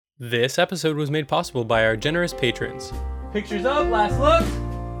This episode was made possible by our generous patrons. Pictures up, last look.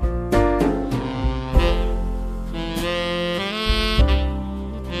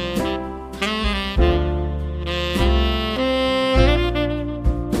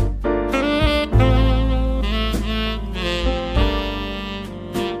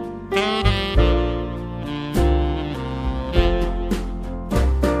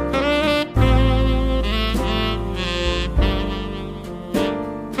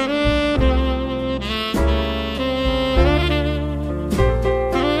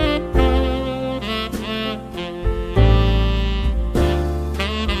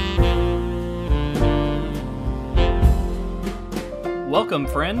 Welcome,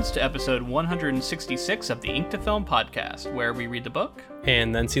 friends, to episode 166 of the Ink to Film podcast, where we read the book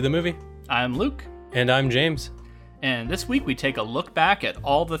and then see the movie. I'm Luke. And I'm James. And this week we take a look back at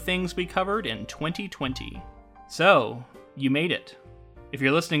all the things we covered in 2020. So, you made it. If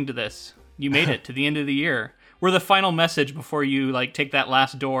you're listening to this, you made it to the end of the year. We're the final message before you take that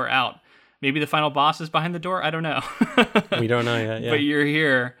last door out. Maybe the final boss is behind the door. I don't know. We don't know yet. Yeah. But you're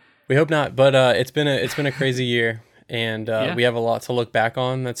here. We hope not. But it's been a crazy year. And we have a lot to look back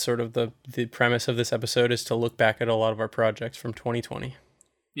on. That's sort of the premise of this episode, is to look back at a lot of our projects from 2020.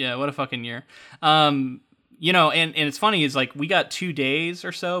 Yeah, what a fucking year. And it's funny, is we got 2 days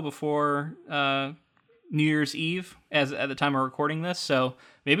or so before New Year's Eve at the time of recording this, so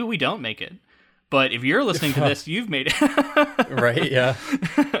maybe we don't make it. But if you're listening to this, you've made it. Right, yeah.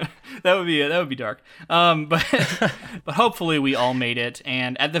 That would be dark. But hopefully we all made it.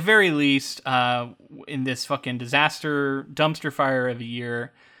 And at the very least, in this fucking disaster dumpster fire of a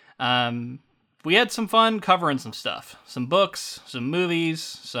year, we had some fun covering some stuff. Some books, some movies,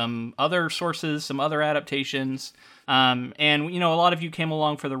 some other sources, some other adaptations. And a lot of you came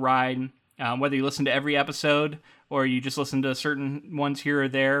along for the ride. Whether you listened to every episode or you just listened to certain ones here or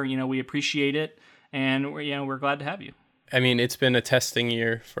there, we appreciate it. And we're glad to have you. I mean, it's been a testing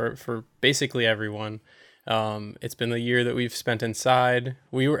year for basically everyone. It's been the year that we've spent inside.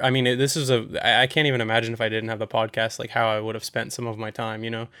 I can't even imagine if I didn't have the podcast, how I would have spent some of my time,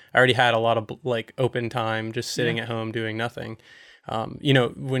 I already had a lot of open time just sitting at home doing nothing.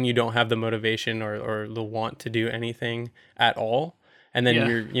 When you don't have the motivation or the want to do anything at all. And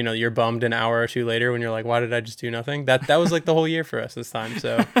then you're bummed an hour or two later when you're like, why did I just do nothing? That was the whole year for us this time.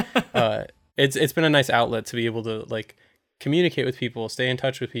 So, it's been a nice outlet to be able to communicate with people, stay in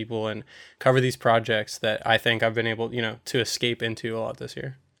touch with people, and cover these projects that I think I've been able, to escape into a lot this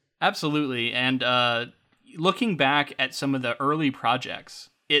year. Absolutely. And looking back at some of the early projects,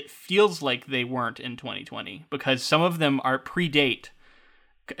 it feels like they weren't in 2020 because some of them are predate,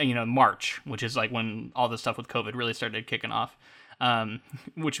 March, which is when all the stuff with COVID really started kicking off.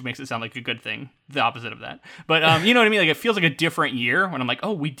 Which makes it sound like a good thing, the opposite of that. But you know what I mean? It feels like a different year when I'm like,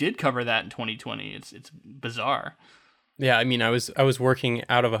 oh, we did cover that in 2020. It's bizarre. Yeah, I mean, I was working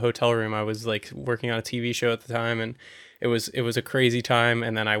out of a hotel room. I was working on a TV show at the time, and it was a crazy time.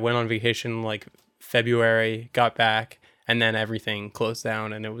 And then I went on vacation February, got back, and then everything closed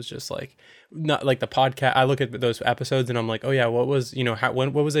down, and it was just not the podcast. I look at those episodes and I'm like, oh yeah, what was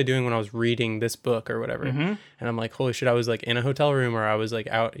what was I doing when I was reading this book or whatever? Mm-hmm. And I'm like, holy shit, I was in a hotel room or I was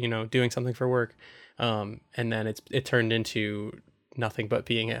out, doing something for work. And then it turned into nothing but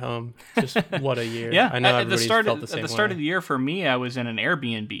being at home. Just what a year. Yeah, I know at the start felt the same at the start of the year for me, I was in an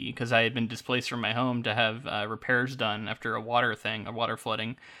Airbnb because I had been displaced from my home to have repairs done after a water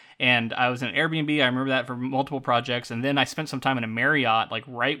flooding. And I was in an Airbnb. I remember that for multiple projects. And then I spent some time in a Marriott,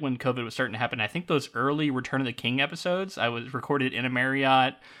 right when COVID was starting to happen. I think those early Return of the King episodes, I was recorded in a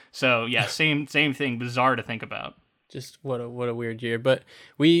Marriott. So yeah, same thing. Bizarre to think about. Just what a weird year. But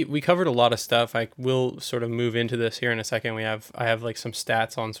we covered a lot of stuff. We'll sort of move into this here in a second. I have some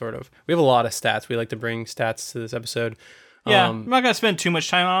stats on we have a lot of stats. We like to bring stats to this episode. Yeah, I'm not going to spend too much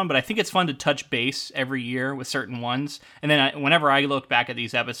time on them, but I think it's fun to touch base every year with certain ones. And then whenever I look back at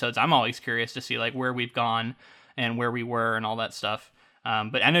these episodes, I'm always curious to see where we've gone and where we were and all that stuff.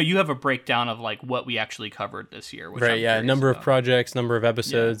 But I know you have a breakdown of what we actually covered this year. Which right, yeah, number of projects, number of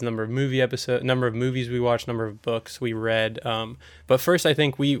episodes, number of number of movies we watched, number of books we read. But first, I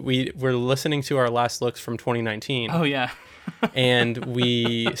think we're listening to our last looks from 2019. Oh, yeah. And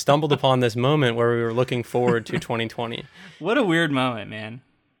we stumbled upon this moment where we were looking forward to 2020. What a weird moment, man.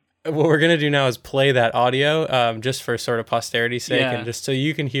 What we're going to do now is play that audio just for sort of posterity's sake, and just so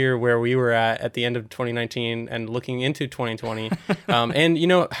you can hear where we were at the end of 2019 and looking into 2020.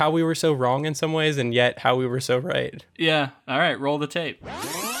 And how we were so wrong in some ways and yet how we were so right. Yeah. All right. Roll the tape.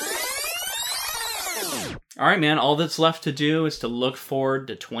 All right, man. All that's left to do is to look forward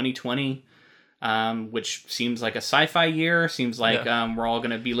to 2020. which seems like a sci-fi year. Seems like we're all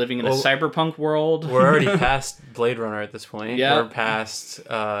going to be living in a cyberpunk world. We're already past Blade Runner at this point. Yeah. We're past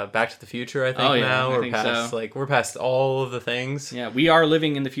Back to the Future, I think, now. We're past all of the things. Yeah, we are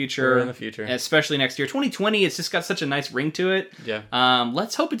living in the future. We're in the future. Especially next year. 2020, it's just got such a nice ring to it. Yeah.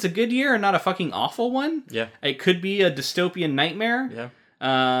 Let's hope it's a good year and not a fucking awful one. Yeah. It could be a dystopian nightmare. Yeah.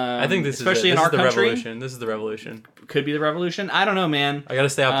 I think this especially is in our country. Revolution. This is the revolution. Could be the revolution. I don't know, man. I gotta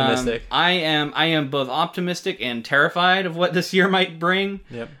stay optimistic. I am both optimistic and terrified of what this year might bring.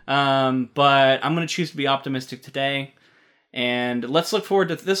 Yep. But I'm gonna choose to be optimistic today. And let's look forward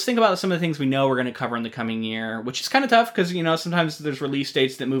to this. Think about some of the things we know we're going to cover in the coming year, which is kind of tough because, sometimes there's release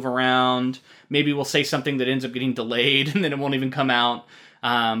dates that move around. Maybe we'll say something that ends up getting delayed and then it won't even come out.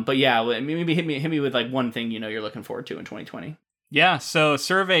 But yeah, maybe hit me with like one thing you're looking forward to in 2020. Yeah, so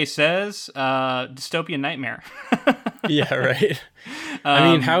survey says dystopian nightmare. Yeah, right.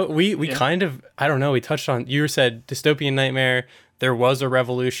 I mean, how we kind of, I don't know, we touched on, you said dystopian nightmare, there was a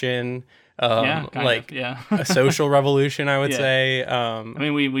revolution, a social revolution, I would say. I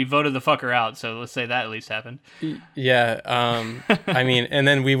mean, we voted the fucker out, so let's say that at least happened. Yeah. I mean, and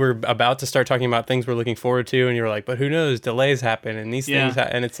then we were about to start talking about things we're looking forward to, and you were like, but who knows, delays happen, and these things,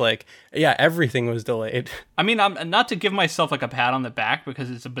 and it's like, yeah, everything was delayed. I mean, I'm not to give myself like a pat on the back because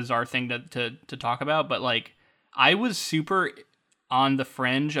it's a bizarre thing to talk about, but like, I was super on the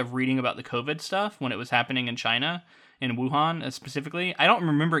fringe of reading about the COVID stuff when it was happening in China. In Wuhan specifically. I don't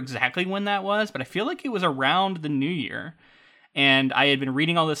remember exactly when that was, but I feel like it was around the new year. And I had been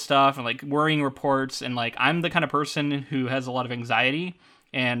reading all this stuff and like worrying reports. And like, I'm the kind of person who has a lot of anxiety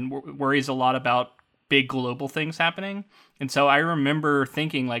and worries a lot about big global things happening. And so I remember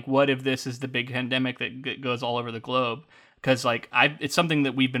thinking like, what if this is the big pandemic that goes all over the globe? Because like, it's something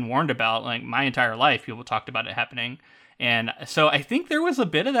that we've been warned about. Like my entire life, people talked about it happening. And so I think there was a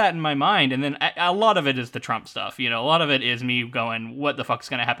bit of that in my mind. And then a lot of it is the Trump stuff. A lot of it is me going, what the fuck's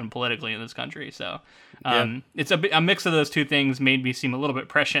going to happen politically in this country? So it's a mix of those two things made me seem a little bit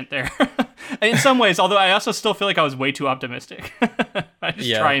prescient there. In some ways, although I also still feel like I was way too optimistic. I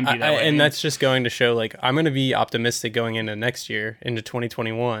just try and be that way. And that's just going to show, like, I'm going to be optimistic going into next year, into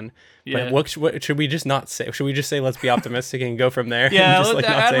 2021. Yeah. But what should we just not say? Should we just say, let's be optimistic and go from there? Yeah, just,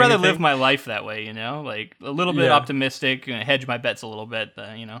 I'd rather live my life that way, like a little bit optimistic, hedge my bets a little bit,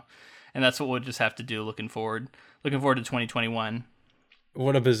 and that's what we'll just have to do looking forward to 2021.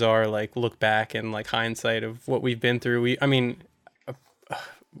 What a bizarre, look back and, hindsight of what we've been through.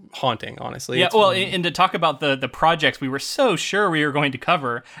 Haunting, honestly. Yeah, and to talk about the projects we were so sure we were going to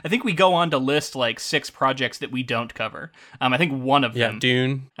cover, I think we go on to list 6 projects that we don't cover. I think one of them.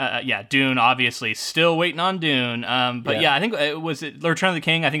 Dune. Dune, obviously. Still waiting on Dune. I think Return of the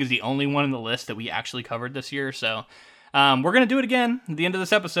King, I think, is the only one in the list that we actually covered this year, so... we're going to do it again at the end of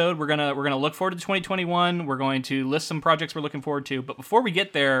this episode. We're going to look forward to 2021. We're going to list some projects we're looking forward to. But before we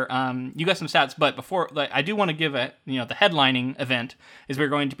get there, you got some stats. But before, I do want to give the headlining event is we're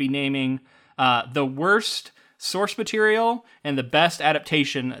going to be naming the worst source material and the best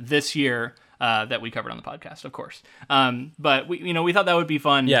adaptation this year that we covered on the podcast, of course. But we thought that would be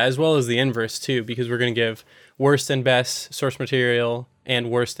fun. Yeah, as well as the inverse too, because we're going to give worst and best source material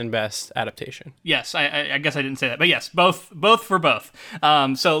and worst and best adaptation. Yes, I guess I didn't say that, but yes, both for both.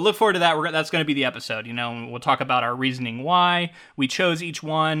 So look forward to that. That's going to be the episode. We'll talk about our reasoning why we chose each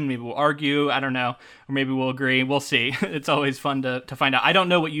one. Maybe we'll argue. I don't know, or maybe we'll agree. We'll see. It's always fun to find out. I don't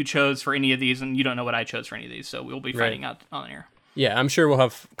know what you chose for any of these, and you don't know what I chose for any of these. So we'll be finding out on air. Yeah, I'm sure we'll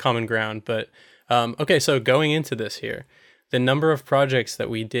have common ground. But okay, so going into this here. The number of projects that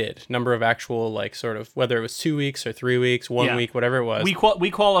we did, number of actual, sort of, whether it was 2 weeks or 3 weeks, 1 week, whatever it was. We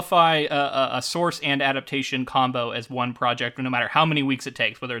qualify a source and adaptation combo as one project, no matter how many weeks it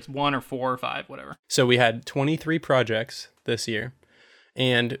takes, whether it's 1 or 4 or 5, whatever. So we had 23 projects this year,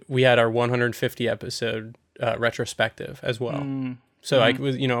 and we had our 150 episode retrospective as well. So I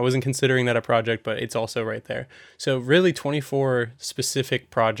wasn't considering that a project, but it's also right there. So really 24 specific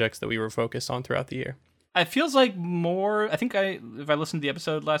projects that we were focused on throughout the year. It feels like more. I think if I listened to the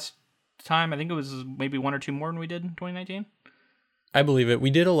episode last time, I think it was maybe 1 or 2 more than we did in 2019. I believe it.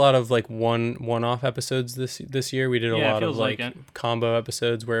 We did a lot of one-off episodes this year. We did a lot of combo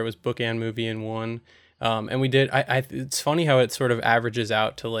episodes where it was book and movie in one. And we did. It's funny how it sort of averages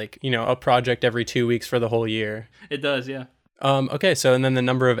out to a project every 2 weeks for the whole year. It does, yeah. Okay, so and then the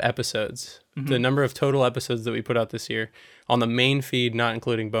number of episodes, the number of total episodes that we put out this year on the main feed, not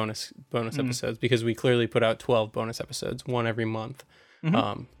including bonus episodes, because we clearly put out 12 bonus episodes, one every month,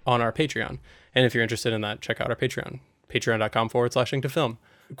 on our Patreon. And if you're interested in that, check out our Patreon, patreon.com/InkToFilm.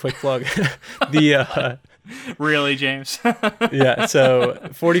 Quick plug. Really, James? Yeah, so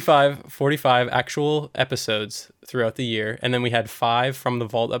 45 actual episodes throughout the year, and then we had 5 from the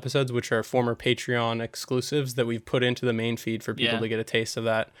Vault episodes, which are former Patreon exclusives that we've put into the main feed for people to get a taste of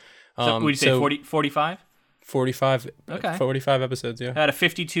that. So would you say 45? 45 Okay. 45 episodes, yeah. Out of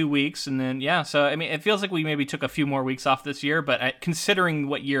 52 weeks, and then so I mean, it feels like we maybe took a few more weeks off this year, but considering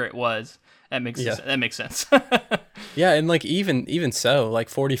what year it was, that makes sense. Yeah, and like even so, like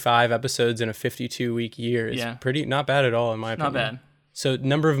 45 episodes in a 52-week year is pretty not bad at all in my opinion. Not bad. So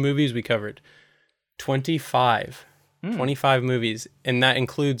number of movies we covered, 25. 25 movies, and that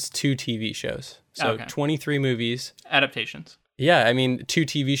includes 2 TV shows. So 23 movies. Adaptations. Yeah, I mean, 2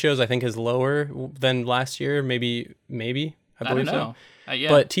 TV shows I think is lower than last year, maybe I believe so. Yeah.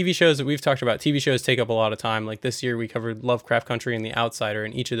 But TV shows that we've talked about, TV shows take up a lot of time. Like this year we covered Lovecraft Country and The Outsider,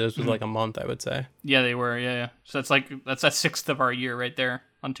 and each of those was like a month, I would say. Yeah, they were. Yeah. So that's a sixth of our year right there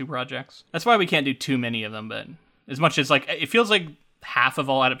on 2 projects. That's why we can't do too many of them, but as much as like it feels like half of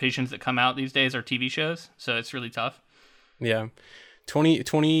all adaptations that come out these days are TV shows, so it's really tough. Yeah.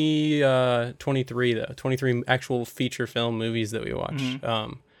 23 though. 23 actual feature film movies that we watched.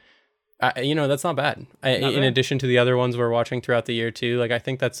 That's not bad. In addition to the other ones we're watching throughout the year too, like I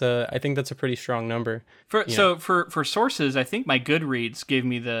think that's a pretty strong number. For sources, I think my Goodreads gave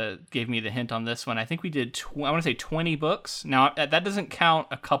me the hint on this one. I think we did I want to say 20 books. Now that doesn't count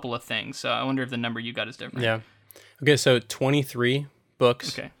a couple of things, so I wonder if the number you got is different. Yeah. Okay, so 23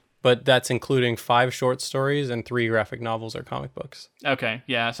 books. Okay. But that's including 5 short stories and 3 graphic novels or comic books. Okay,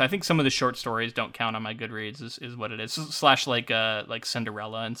 yeah. So I think some of the short stories don't count on my Goodreads, is what it is. / like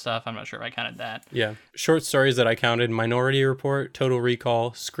Cinderella and stuff. I'm not sure if I counted that. Yeah, short stories that I counted: Minority Report, Total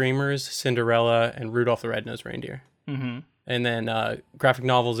Recall, Screamers, Cinderella, and Rudolph the Red-Nosed Reindeer. Mm-hmm. And then graphic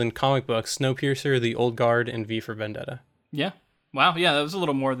novels and comic books: Snowpiercer, The Old Guard, and V for Vendetta. Yeah. Wow. Yeah, that was a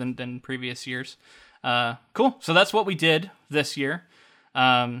little more than previous years. Cool. So that's what we did this year.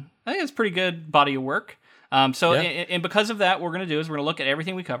 I think it's a pretty good body of work. And because of that, what we're going to do is we're going to look at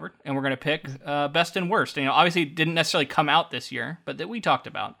everything we covered, and we're going to pick best and worst. Obviously it didn't necessarily come out this year, but that we talked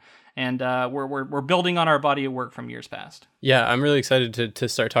about. And we're building on our body of work from years past. Yeah, I'm really excited to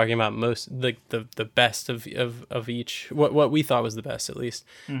start talking about most the best of each, what we thought was the best, at least.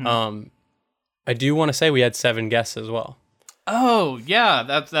 Mm-hmm. I do want to say we had 7 guests as well. Oh, yeah,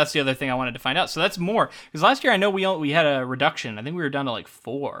 that's the other thing I wanted to find out. So that's more, because last year I know we had a reduction. I think we were down to like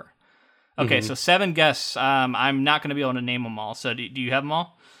 4. Okay, so 7 guests. I'm not going to be able to name them all. So do you have them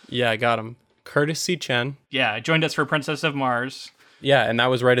all? Yeah, I got them. Curtis C. Chen. Yeah, joined us for Princess of Mars. Yeah, and that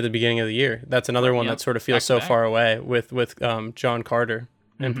was right at the beginning of the year. That's another one that sort of feels so far away with John Carter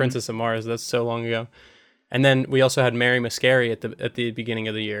and Princess of Mars. That's so long ago. And then we also had Mary Muscari at the beginning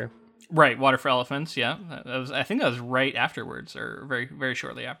of the year. Right, Water for Elephants, yeah. I think that was right afterwards, or very, very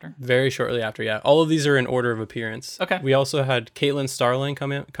shortly after. Very shortly after, yeah. All of these are in order of appearance. Okay. We also had Caitlin Starling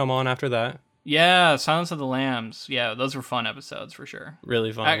come on after that. Yeah, Silence of the Lambs. Yeah, those were fun episodes for sure.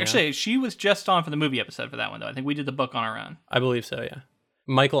 Really fun. Actually, she was just on for the movie episode for that one, though. I think we did the book on our own. I believe so, yeah.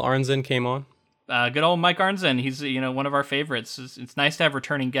 Michael Arnzen came on. Good old Mike Arnzen. He's one of our favorites. It's nice to have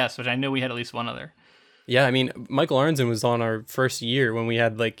returning guests, which I know we had at least one other. Yeah, I mean, Michael Arnzen was on our first year when we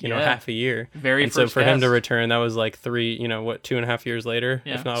had half a year. So for him to return, that was like 2.5 years later.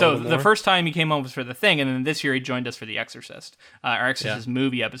 Yeah. If not so the first time he came on was for The Thing, and then this year he joined us for The Exorcist, our Exorcist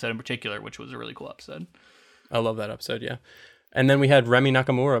movie episode in particular, which was a really cool episode. I love that episode, yeah. And then we had Remy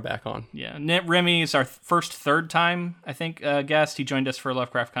Nakamura back on. Yeah, Remy is our third time, I think, guest. He joined us for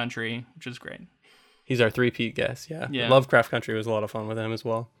Lovecraft Country, which is great. He's our 3-peat guest, yeah. Lovecraft Country was a lot of fun with him as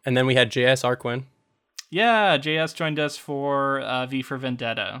well. And then we had J.S. Arquin. Yeah, JS joined us for V for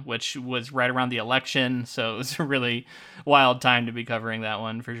Vendetta, which was right around the election, so it was a really wild time to be covering that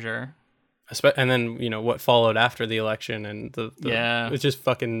one for sure. And then, what followed after the election, and it was just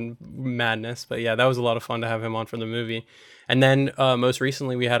fucking madness. But yeah, that was a lot of fun to have him on for the movie. And then most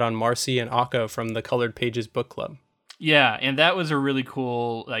recently we had on Marcy and Akko from the Colored Pages Book Club. Yeah, and that was a really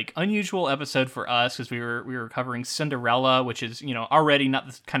cool, unusual episode for us because we were covering Cinderella, which is, already not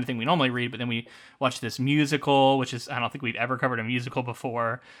the kind of thing we normally read, but then we watched this musical, which is, I don't think we've ever covered a musical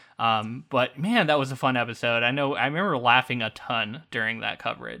before. But man, that was a fun episode. I remember laughing a ton during that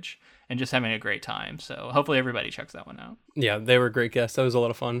coverage and just having a great time. So hopefully everybody checks that one out. Yeah, they were great guests. That was a lot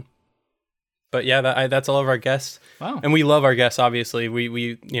of fun. But yeah, that's all of our guests. Wow. And we love our guests, obviously.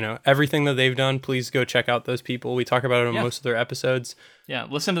 We everything that they've done, please go check out those people. We talk about it on most of their episodes. Yeah,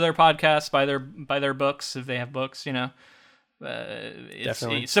 listen to their podcasts, buy their books if they have books,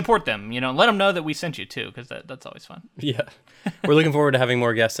 Definitely. Support them. Let them know that we sent you too, because that's always fun. Yeah. We're looking forward to having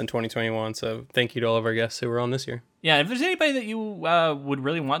more guests in 2021. So thank you to all of our guests who were on this year. Yeah, if there's anybody that you would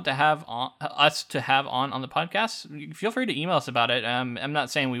really want to have us to have on the podcast, feel free to email us about it. I'm not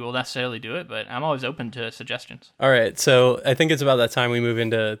saying we will necessarily do it, but I'm always open to suggestions. All right, so I think it's about that time we move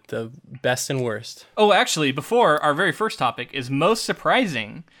into the best and worst. Oh, actually, before our very first topic is most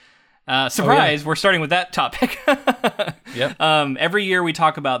surprising. Surprise, We're starting with that topic. Yep. Every year we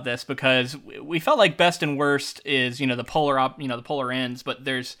talk about this because we felt like best and worst is, the polar ends, but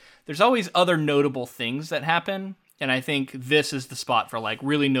there's always other notable things that happen. And I think this is the spot for like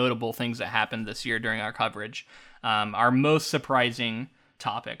really notable things that happened this year during our coverage. Our most surprising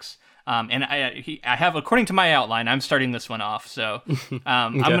topics. And I have, according to my outline, I'm starting this one off. So okay.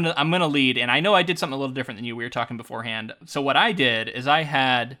 I'm gonna lead. And I know I did something a little different than you. We were talking beforehand. So what I did is I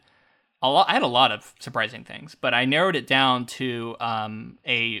had a lot of surprising things, but I narrowed it down to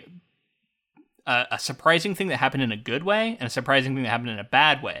a surprising thing that happened in a good way and a surprising thing that happened in a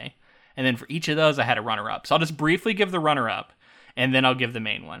bad way. And then for each of those, I had a runner-up. So I'll just briefly give the runner-up, and then I'll give the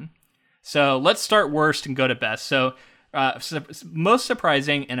main one. So let's start worst and go to best. So most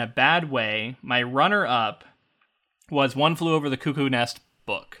surprising in a bad way, my runner-up was One Flew Over the Cuckoo Nest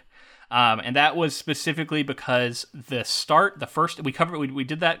book. And that was specifically because we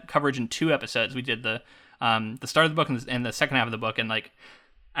did that coverage in 2 episodes. We did the start of the book and the second half of the book. And like,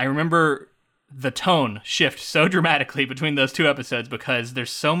 I remember the tone shift so dramatically between those 2 episodes because there's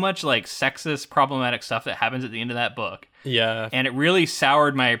so much like sexist, problematic stuff that happens at the end of that book. Yeah. And it really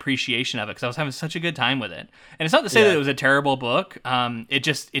soured my appreciation of it because I was having such a good time with it. And it's not to say that it was a terrible book. It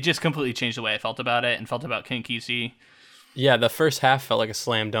just completely changed the way I felt about it and felt about Ken Kesey. Yeah, the first half felt like a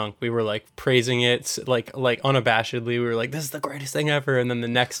slam dunk. We were like praising it like unabashedly. We were like, this is the greatest thing ever. And then the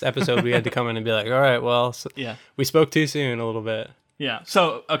next episode we had to come in and be like, all right, well, we spoke too soon a little bit. Yeah.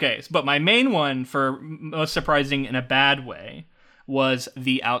 So, okay. But my main one for most surprising in a bad way was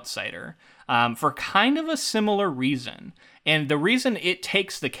The Outsider, for kind of a similar reason. And the reason it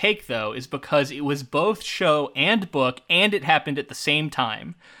takes the cake, though, is because it was both show and book, and it happened at the same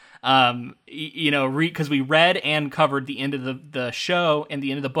time. Because we read and covered the end of the show and the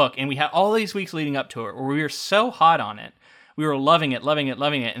end of the book, and we had all these weeks leading up to it where we were so hot on it. We were loving it.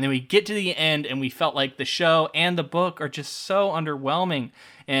 And then we get to the end and we felt like the show and the book are just so underwhelming.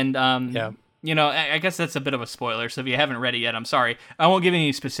 And, I guess that's a bit of a spoiler. So if you haven't read it yet, I'm sorry. I won't give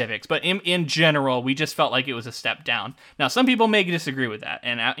any specifics, but in general, we just felt like it was a step down. Now, some people may disagree with that.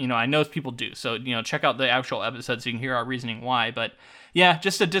 And, I know people do. So, check out the actual episode so you can hear our reasoning why. But yeah,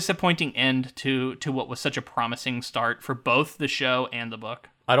 just a disappointing end to what was such a promising start for both the show and the book.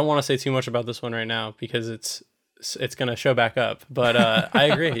 I don't want to say too much about this one right now because it's going to show back up, but I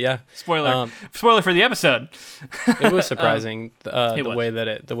agree. Yeah. Spoiler for the episode. It was surprising the way that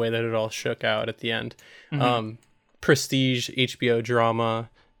it all shook out at the end. Mm-hmm. Prestige HBO drama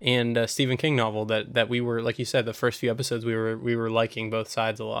and Stephen King novel that we were, like you said, the first few episodes we were liking both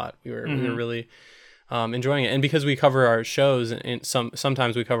sides a lot. We were really enjoying it. And because we cover our shows, and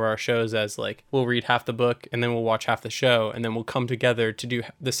sometimes we cover our shows as like, we'll read half the book and then we'll watch half the show, and then we'll come together to do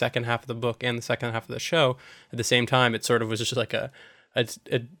the second half of the book and the second half of the show at the same time. It sort of was just like a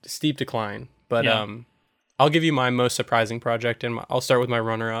steep decline. But I'll give you my most surprising project, and I'll start with my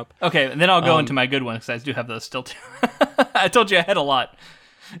runner-up. Okay, and then I'll go into my good one, because I do have those still too. I told you I had a lot.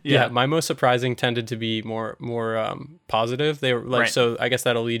 Yeah, my most surprising tended to be more positive. They were like, right. So I guess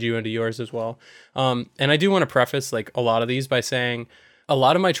that'll lead you into yours as well. And I do want to preface like a lot of these by saying a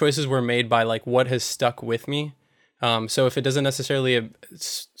lot of my choices were made by like what has stuck with me. So if it doesn't necessarily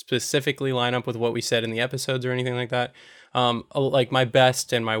specifically line up with what we said in the episodes or anything like that, like my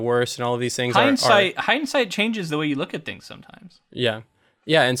best and my worst and all of these things. Hindsight changes the way you look at things sometimes. Yeah,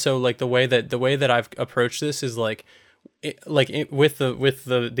 and so like the way that I've approached this is like. With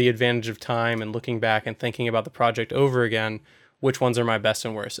the advantage of time and looking back and thinking about the project over again, which ones are my best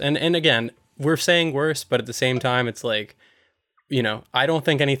and worst? And again, we're saying worst, but at the same time, it's like, I don't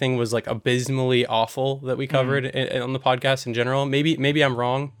think anything was like abysmally awful that we covered on the podcast in general. Maybe I'm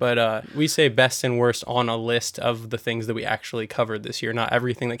wrong, but we say best and worst on a list of the things that we actually covered this year, not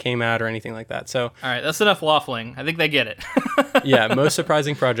everything that came out or anything like that. So, all right, that's enough waffling. I think they get it. Yeah, most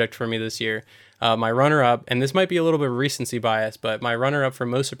surprising project for me this year. My runner-up, and this might be a little bit of recency bias, but my runner-up for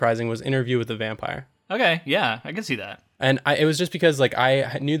most surprising was Interview with the Vampire. Okay, yeah, I can see that. And it was just because like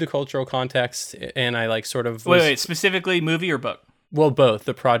I knew the cultural context, and I like sort of wait, specifically movie or book? Well, both.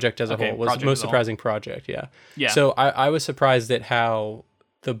 The project as a whole was the most surprising project. Yeah. So I was surprised at how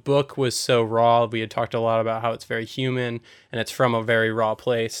the book was so raw. We had talked a lot about how it's very human and it's from a very raw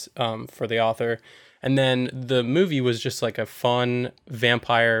place for the author. And then the movie was just like a fun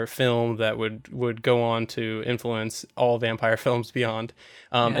vampire film that would go on to influence all vampire films beyond.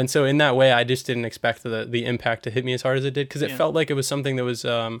 And so in that way, I just didn't expect the impact to hit me as hard as it did, because it felt like it was something that was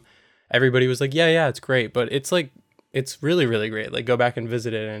everybody was like, yeah, it's great, but it's like, it's really, really great. Like, go back and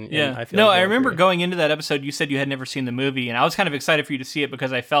visit it. And I feel I remember going into that episode, you said you had never seen the movie, and I was kind of excited for you to see it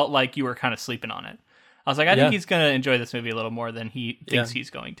because I felt like you were kind of sleeping on it. I was like, I think he's going to enjoy this movie a little more than he thinks he's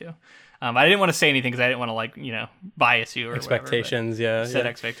going to. I didn't want to say anything because I didn't want to, like, bias you or expectations. Whatever, set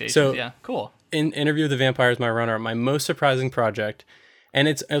expectations. So, yeah, cool. In Interview with the Vampire is my runner-up, my most surprising project, and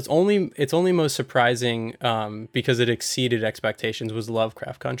it's only most surprising because it exceeded expectations, was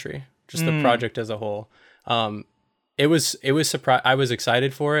Lovecraft Country. Just the project as a whole. It was I was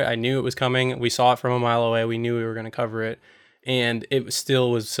excited for it. I knew it was coming. We saw it from a mile away. We knew we were going to cover it, and it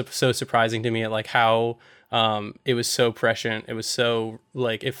still was so surprising to me at like how it was so prescient. It was so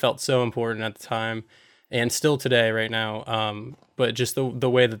like, it felt so important at the time, and still today, right now. But just the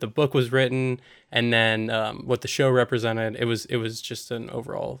way that the book was written, and then what the show represented, it was just an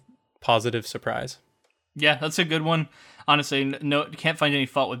overall positive surprise. Yeah, that's a good one. Honestly, no, can't find any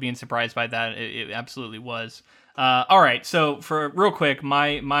fault with being surprised by that. It absolutely was. All right, so for real quick,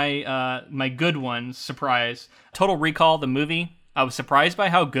 my good one, surprise, Total Recall, the movie. I was surprised by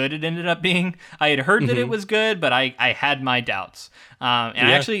how good it ended up being. I had heard that it was good, but I had my doubts. I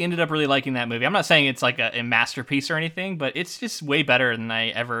actually ended up really liking that movie. I'm not saying it's like a masterpiece or anything, but it's just way better than I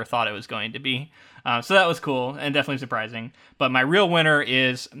ever thought it was going to be. So that was cool and definitely surprising. But my real winner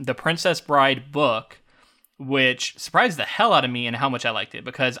is The Princess Bride book, which surprised the hell out of me and how much I liked it,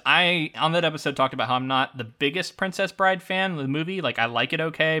 because I, on that episode, talked about how I'm not the biggest Princess Bride fan of the movie. Like, I like it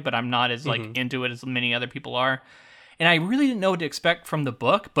okay, but I'm not as like into it as many other people are. And I really didn't know what to expect from the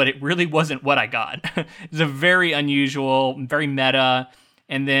book, but it really wasn't what I got. It's a very unusual, very meta,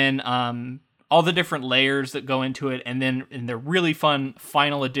 and then all the different layers that go into it, and then in the really fun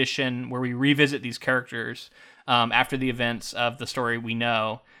final edition where we revisit these characters after the events of the story we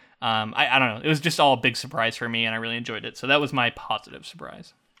know. I don't know. It was just all a big surprise for me, and I really enjoyed it. So that was my positive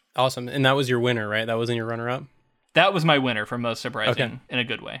surprise. Awesome. And that was your winner, right? That wasn't your runner-up? That was my winner for most surprising, in a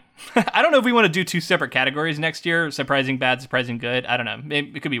good way. I don't know if we want to do two separate categories next year, surprising bad, surprising good. I don't know.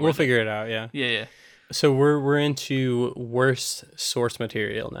 Maybe it could be worth We'll figure it out, yeah. Yeah. So we're into worst source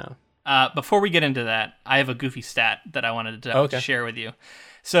material now. Before we get into that, I have a goofy stat that I wanted to share with you.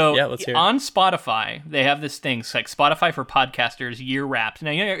 So let's hear it. On Spotify, they have this thing, it's like Spotify for podcasters, Year Wrapped.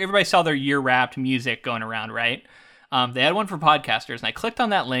 Now, everybody saw their Year Wrapped music going around, right? They had one for podcasters, and I clicked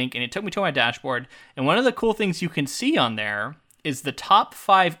on that link, and it took me to my dashboard. And one of the cool things you can see on there is the top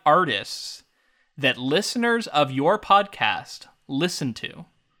 5 artists that listeners of your podcast listen to.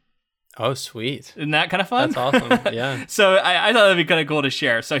 Oh, sweet. Isn't that kind of fun? That's awesome, yeah. So I thought that'd be kind of cool to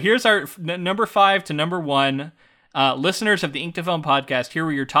share. So here's our number 5 to number 1. Listeners of the Ink to Film podcast, here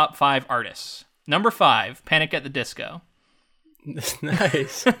were your top 5 artists. Number 5, Panic at the Disco.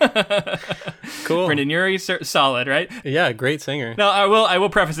 Nice. Cool. Brendan, you're solid, right? Yeah, great singer. Now, I will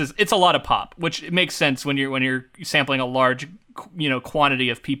preface this. It's a lot of pop, which makes sense when you're sampling a large, quantity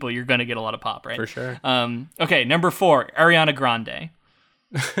of people. You're going to get a lot of pop, right? For sure. Okay, number 4, Ariana Grande.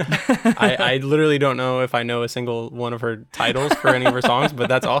 I literally don't know if I know a single one of her titles for any of her songs, but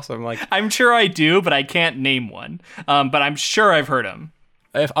that's awesome. Like, I'm sure I do, but I can't name one. But I'm sure I've heard them.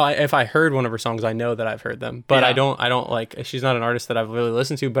 If I heard one of her songs, I know that I've heard them, but I don't like, she's not an artist that I've really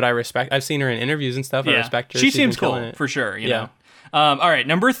listened to, but I've seen her in interviews and stuff. I respect her. She seems cool for sure. You know? All right.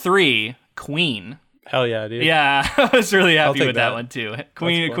 Number 3, Queen. Hell yeah, dude. Yeah. I was really happy with that one too.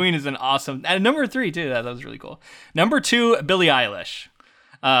 Cool. Queen is an awesome, and number 3 too. That was really cool. Number 2, Billie Eilish.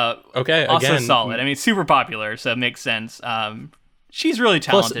 Okay. Also again, solid. I mean, super popular, so it makes sense. She's really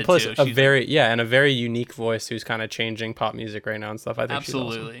talented plus too. a very unique voice who's kind of changing pop music right now and stuff. I think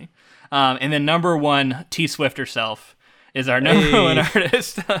absolutely. She's awesome. And then number 1, T Swift herself is our number 1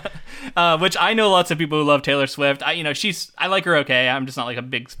 artist, which I know lots of people who love Taylor Swift. I like her okay. I'm just not like a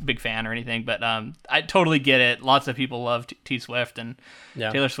big fan or anything, but I totally get it. Lots of people love T Swift, and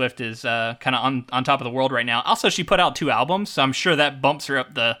Taylor Swift is kind of on top of the world right now. Also, she put out 2 albums, so I'm sure that bumps her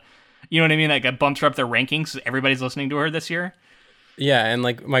up the, you know what I mean? Like, it bumps her up the rankings. Everybody's listening to her this year. Yeah, and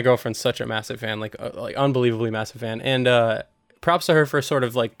like my girlfriend's such a massive fan, like unbelievably massive fan, and props to her for sort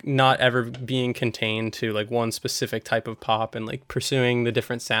of like not ever being contained to like one specific type of pop, and like pursuing the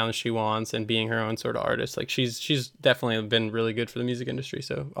different sounds she wants and being her own sort of artist. Like she's definitely been really good for the music industry,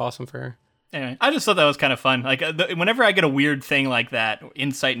 so awesome for her. Anyway, I just thought that was kind of fun. Like, whenever I get a weird thing like that,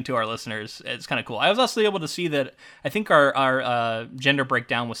 insight into our listeners, it's kind of cool. I was also able to see that I think our gender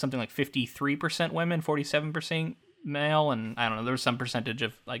breakdown was something like 53% women, 47% male, and I don't know, there was some percentage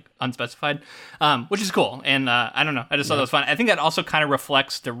of like unspecified, which is cool. And I don't know, I just thought that was fun. I think that also kind of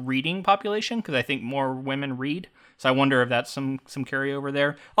reflects the reading population, because I think more women read. So I wonder if that's some carryover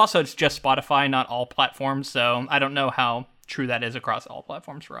there. Also, it's just Spotify, not all platforms. So I don't know how true that is across all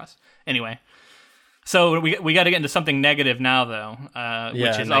platforms for us. Anyway, so we got to get into something negative now, though, which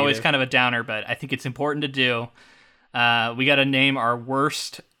is negative. Always kind of a downer, but I think it's important to do. We got to name our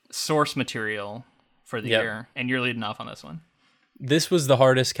worst source material for the year, and you're leading off on this one. This was the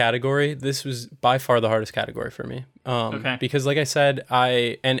hardest category. This was by far the hardest category for me. Because like I said,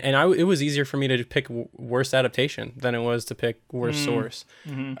 it was easier for me to pick worst adaptation than it was to pick worst source.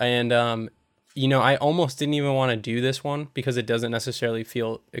 Mm-hmm. And, I almost didn't even want to do this one because it doesn't necessarily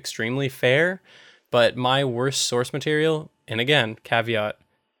feel extremely fair, but my worst source material, and again, caveat,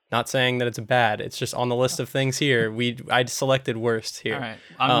 not saying that it's bad. It's just on the list of things here. I selected worst here. All right.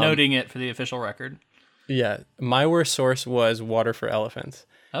 I'm noting it for the official record. Yeah, my worst source was Water for Elephants.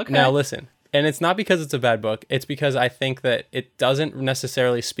 Okay. Now listen, and it's not because it's a bad book. It's because I think that it doesn't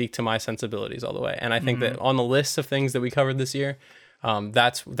necessarily speak to my sensibilities all the way. And I think that on the list of things that we covered this year,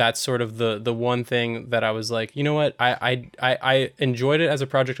 that's sort of the one thing that I was like, you know what, I enjoyed it as a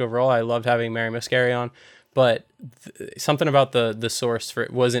project overall. I loved having Mary Muscari on, but something about the source for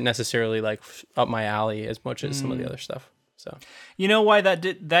it wasn't necessarily like up my alley as much as some of the other stuff. So, you know why that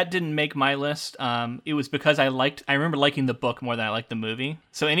didn't make my list? It was because I remember liking the book more than I liked the movie.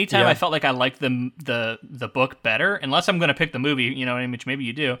 So anytime I felt like I liked the book better, unless I'm going to pick the movie, which maybe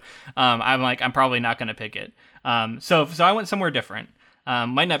you do, I'm probably not going to pick it. So I went somewhere different.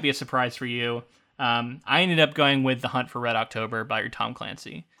 Might not be a surprise for you. I ended up going with The Hunt for Red October by Tom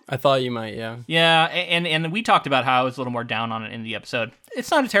Clancy. I thought you might, yeah. Yeah, and we talked about how I was a little more down on it in the episode.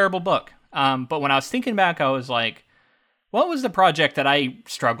 It's not a terrible book. But when I was thinking back, I was like, what was the project that I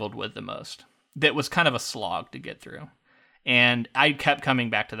struggled with the most? That was kind of a slog to get through. And I kept coming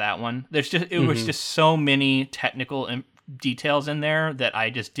back to that one. Was just so many technical details in there that I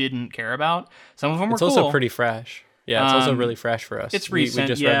just didn't care about. Some of them were cool. It's also pretty fresh. Yeah, it's also really fresh for us. It's recent. We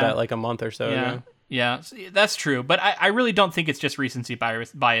just read that like a month or so ago. Yeah, that's true. But I really don't think it's just recency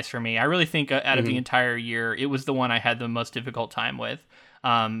bias for me. I really think out of the entire year, it was the one I had the most difficult time with.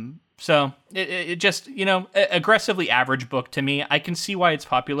 So it just, aggressively average book to me. I can see why it's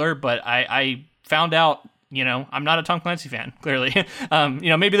popular, but I found out, I'm not a Tom Clancy fan, clearly.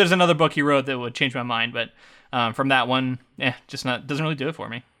 Maybe there's another book he wrote that would change my mind, but from that one, doesn't really do it for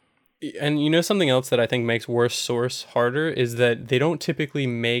me. And something else that I think makes worst source harder is that they don't typically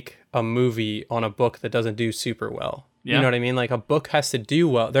make a movie on a book that doesn't do super well. Yeah. You know what I mean? Like a book has to do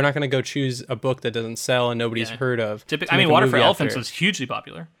well. They're not going to go choose a book that doesn't sell and nobody's heard of. Water for Elephants was hugely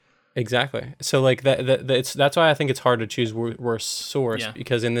popular. Exactly. So like that's why I think it's hard to choose worst source,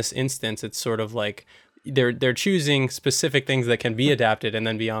 because in this instance it's sort of like they're choosing specific things that can be adapted and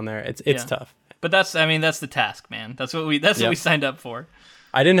then beyond there it's tough. But that's the task, man. That's what we signed up for.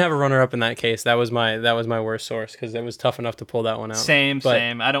 I didn't have a runner up in that case. That was my worst source because it was tough enough to pull that one out. Same.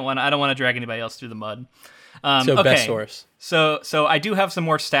 I don't want to drag anybody else through the mud. Best source. So I do have some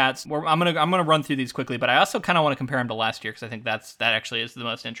more stats. I'm gonna run through these quickly, but I also kind of want to compare them to last year because I think that actually is the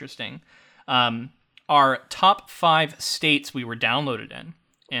most interesting. Our top 5 states we were downloaded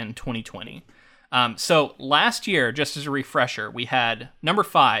in 2020. So last year, just as a refresher, we had number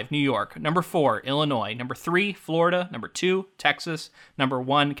 5, New York, number 4, Illinois, number 3, Florida, number 2, Texas, number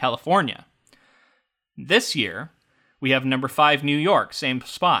 1, California. This year, we have number 5, New York, same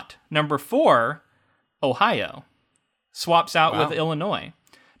spot. Number 4, Ohio, swaps out with Illinois.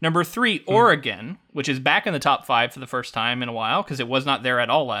 Number 3, Oregon, which is back in the top 5 for the first time in a while because it was not there at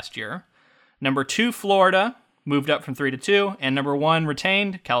all last year. Number 2, Florida, moved up from 3 to 2, and number 1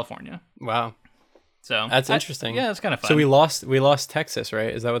 retained, California. Wow. So that's interesting. Yeah, it's kind of fun. So we lost Texas,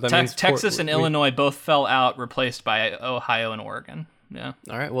 right? Is that what that means? Texas and Illinois both fell out, replaced by Ohio and Oregon. Yeah.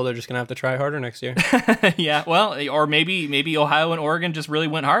 All right. Well, they're just gonna have to try harder next year. Yeah. Well, or maybe Ohio and Oregon just really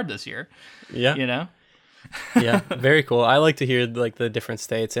went hard this year. Yeah. Yeah. Very cool. I like to hear like the different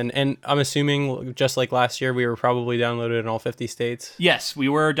states, and I'm assuming just like last year, we were probably downloaded in all 50 states. Yes, we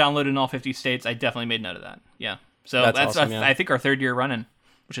were downloaded in all 50 states. I definitely made note of that. Yeah. So that's awesome, I think our 3rd year running,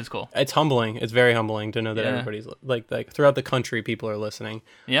 which is cool. It's humbling. It's very humbling to know that everybody's like throughout the country, people are listening.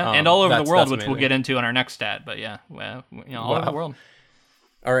 Yeah, and all over the world, which we'll get into in our next stat. But yeah, well, all over the world.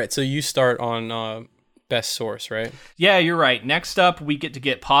 All right, so you start on best source, right? Yeah, you're right. Next up, we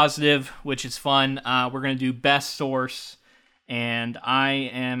get positive, which is fun. We're going to do best source, and I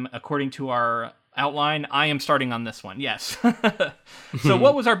am, according to our outline, I am starting on this one. Yes. So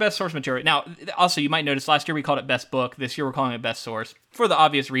what was our best source material? Now, also, you might notice last year we called it best book. This year we're calling it best source for the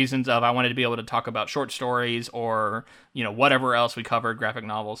obvious reasons of I wanted to be able to talk about short stories or, whatever else we covered, graphic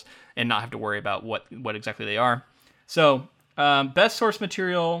novels, and not have to worry about what exactly they are. So best source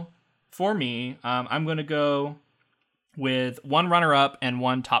material for me, I'm going to go with one runner-up and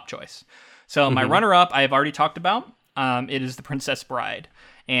one top choice. So my runner-up I have already talked about. It is The Princess Bride.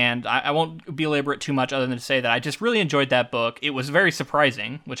 And I won't belabor it too much other than to say that I just really enjoyed that book. It was very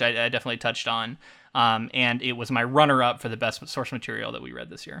surprising, which I definitely touched on. And it was my runner-up for the best source material that we read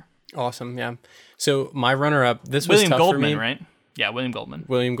this year. Awesome, yeah. So my runner-up, this was tough for me. William Goldman, right? Yeah, William Goldman.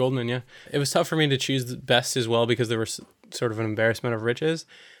 William Goldman, yeah. It was tough for me to choose the best as well because there was sort of an embarrassment of riches.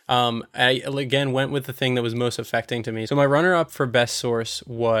 I, again, went with the thing that was most affecting to me. So my runner-up for best source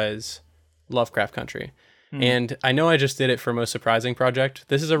was Lovecraft Country. And I know I just did it for most surprising project.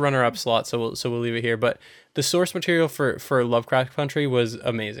 This is a runner-up slot, so we'll leave it here. But the source material for Lovecraft Country was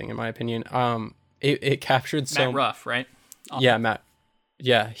amazing, in my opinion. It captured Matt Ruff, right? Awesome. Yeah, Matt.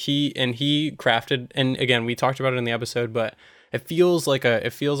 Yeah, he crafted, and again, we talked about it in the episode, but it feels like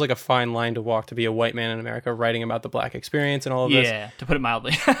a fine line to walk to be a white man in America writing about the Black experience and all of this. Yeah, to put it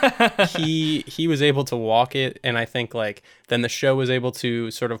mildly. he was able to walk it, and I think then the show was able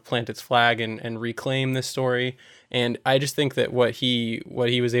to sort of plant its flag and reclaim this story. And I just think that what he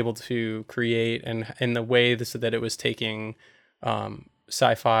was able to create and in the way that it was taking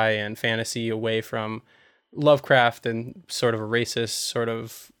sci-fi and fantasy away from Lovecraft and sort of a racist sort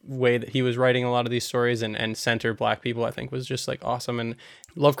of way that he was writing a lot of these stories and center Black people, I think was just awesome. And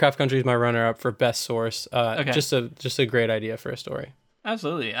Lovecraft Country is my runner-up for best source. Okay. Just a great idea for a story.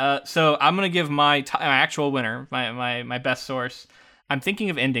 Absolutely. So I'm gonna give my actual winner, my best source. I'm Thinking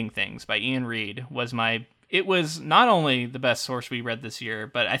of Ending Things by Ian Reid It was not only the best source we read this year,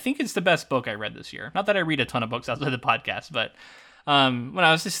 but I think it's the best book I read this year. Not that I read a ton of books outside the podcast, but when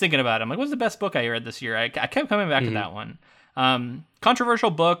I was just thinking about it, I'm like, what's the best book I read this year? I kept coming back to that one. Controversial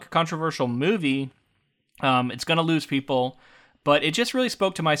book, controversial movie. It's going to lose people, but it just really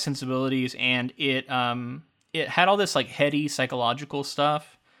spoke to my sensibilities, and it had all this heady psychological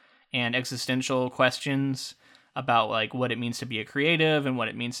stuff and existential questions about what it means to be a creative and what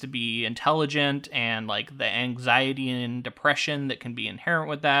it means to be intelligent and the anxiety and depression that can be inherent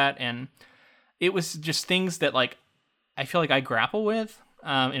with that. And it was just things that I feel I grapple with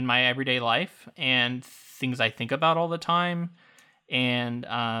in my everyday life and things I think about all the time. And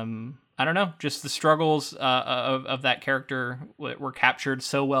I don't know, just the struggles of that character were captured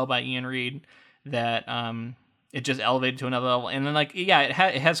so well by Ian Reid that it just elevated to another level. And then it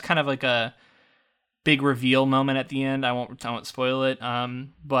has kind of a big reveal moment at the end. I won't spoil it.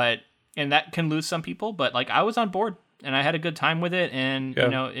 But that can lose some people, but I was on board and I had a good time with it. And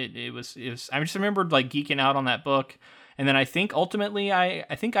it was I just remembered geeking out on that book. And then I think ultimately,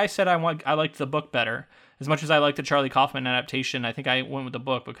 I think I said I liked the book better. As much as I liked the Charlie Kaufman adaptation, I think I went with the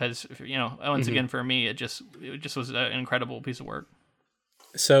book because, once again, for me, it just was an incredible piece of work.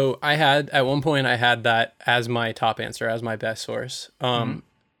 So at one point I had that as my top answer, as my best source.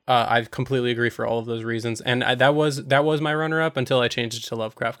 I completely agree for all of those reasons. And that was my runner-up until I changed it to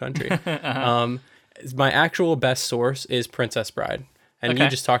Lovecraft Country. My actual best source is Princess Bride. And you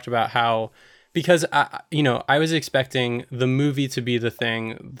just talked about how... Because, I was expecting the movie to be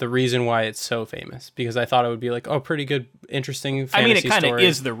the reason why it's so famous. Because I thought it would be pretty good, interesting fantasy story. It kind of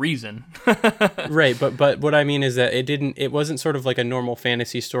is the reason. Right, but what I mean is that it wasn't sort of a normal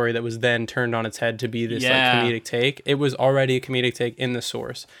fantasy story that was then turned on its head to be this comedic take. It was already a comedic take in the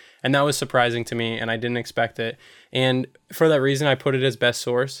source. And that was surprising to me, and I didn't expect it. And for that reason, I put it as best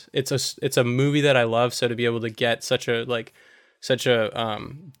source. It's a movie that I love, so to be able to get such a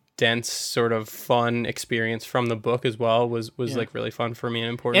dense sort of fun experience from the book as well was really fun for me and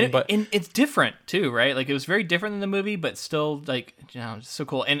important. And it's different too, right? It was very different than the movie, but still so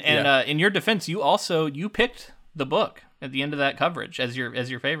cool. And in your defense, you picked the book at the end of that coverage as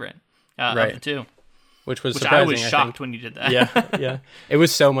your favorite of the two. Which was surprising. I was shocked when you did that. Yeah. It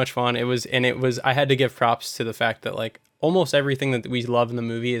was so much fun. I had to give props to the fact that almost everything that we love in the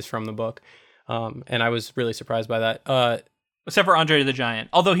movie is from the book. And I was really surprised by that. Except for Andre the Giant.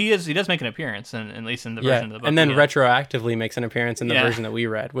 Although he does make an appearance, at least in the version of the book. And then retroactively makes an appearance in the version that we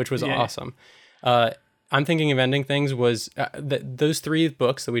read, which was awesome. I'm Thinking of Ending Things was those three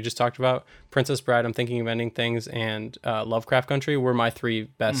books that we just talked about, Princess Bride, I'm Thinking of Ending Things, and Lovecraft Country were my three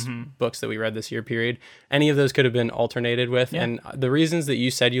best books that we read this year, period. Any of those could have been alternated with. Yeah. And the reasons that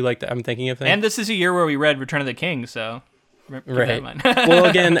you said you liked I'm Thinking of Things. And this is a year where we read Return of the King, so... Right. Well,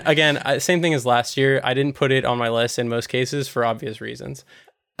 again, same thing as last year. I didn't put it on my list in most cases for obvious reasons.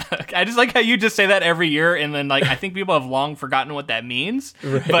 I just like how you just say that every year, and then like I think people have long forgotten what that means.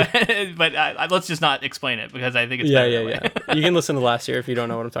 Right. But let's just not explain it because I think it's better that way. You can listen to last year if you don't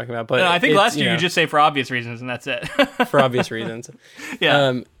know what I'm talking about. But no, I think last year you just say for obvious reasons, and that's it. For obvious reasons.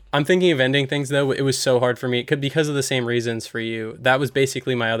 Yeah. I'm thinking of ending things though. It was so hard for me because of the same reasons for you. That was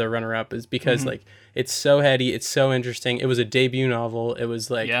basically my other runner-up, is because like it's so heady, it's so interesting. It was a debut novel. It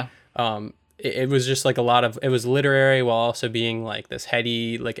was like it was just like it was literary while also being like this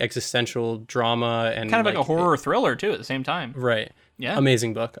heady, like existential drama and kind of like a horror thriller too at the same time. Right. Yeah.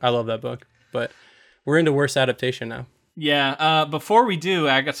 Amazing book. I love that book. But we're into worst adaptation now. Yeah. Before we do,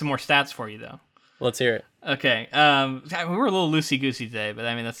 I got some more stats for you though. Let's hear it. Okay. We were a little loosey-goosey today, but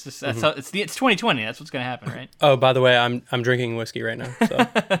I mean that's how, it's 2020. That's what's gonna happen, right? Oh, by the way, I'm drinking whiskey right now. So.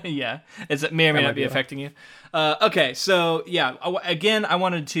 Yeah, it may or may not be affecting you. Okay, so yeah, again, I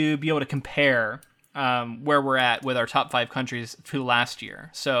wanted to be able to compare where we're at with our top 5 countries to last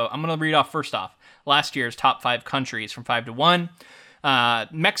year. So I'm gonna read off first off last year's top 5 countries from 5 to 1: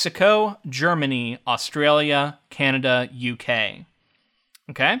 Mexico, Germany, Australia, Canada, UK.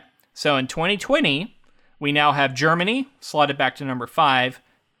 Okay. So in 2020, we now have Germany slotted back to number 5.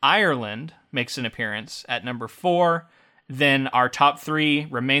 Ireland makes an appearance at number 4. Then our top 3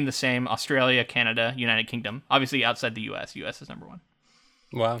 remain the same: Australia, Canada, United Kingdom. Obviously outside the US. US is number 1.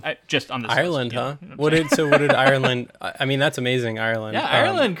 Wow. Just on this Ireland, list, huh? What did Ireland... I mean, that's amazing, Ireland. Yeah,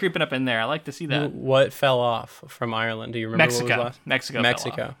 Ireland creeping up in there. I like to see that. What fell off from Ireland? Do you remember Mexico. what was last? Mexico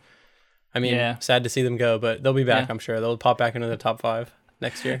fell off. I mean, sad to see them go, but they'll be back, I'm sure. They'll pop back into the top 5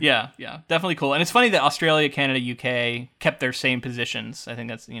 next year. Yeah, definitely cool. And it's funny that Australia, Canada, UK kept their same positions. I think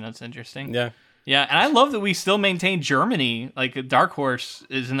that's, it's interesting. Yeah. Yeah, and I love that we still maintain Germany. Like, a dark horse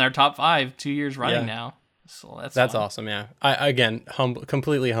is in their top 5 2 years running now. So that's awesome, yeah. Again,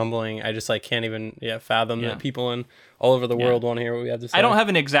 completely humbling. I just can't even fathom that people in all over the world want to hear what we have to say. I don't have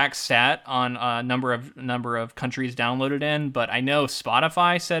an exact stat on number of countries downloaded in, but I know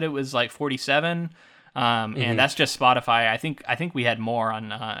Spotify said it was like 47. And that's just Spotify. I think we had more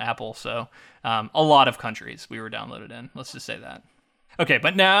on Apple, so a lot of countries we were downloaded in. Let's just say that. Okay,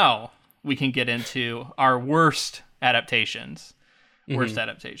 but now we can get into our worst adaptations.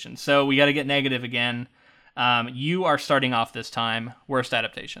 So we got to get negative again. You are starting off this time. Worst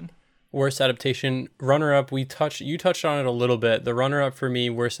adaptation. Worst adaptation. Runner-up, you touched on it a little bit. The runner-up for me,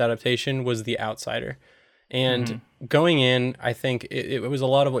 worst adaptation, was The Outsider. And going in, I think it was a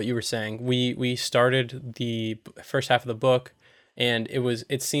lot of what you were saying. We started the first half of the book, and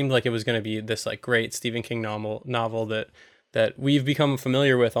it seemed like it was going to be this great Stephen King novel that we've become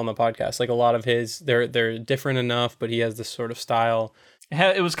familiar with on the podcast. Like a lot of his, they're different enough, but he has this sort of style.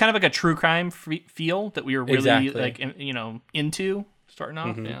 It was kind of like a true crime feel that we were really into starting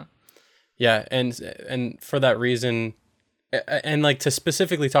off. Yeah, and for that reason. And to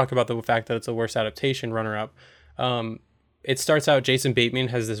specifically talk about the fact that it's a worst adaptation runner-up, it starts out Jason Bateman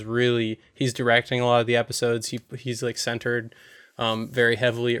has this he's directing a lot of the episodes. He's centered very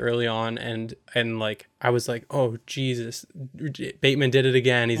heavily early on, and I was like, oh Jesus, Bateman did it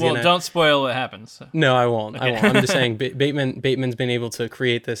again. Don't spoil what happens. No, I won't. Okay. I won't. I'm just saying Bateman's been able to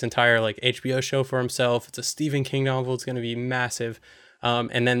create this entire HBO show for himself. It's a Stephen King novel. It's going to be massive.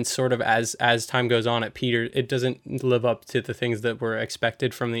 And then sort of as time goes on, it doesn't live up to the things that were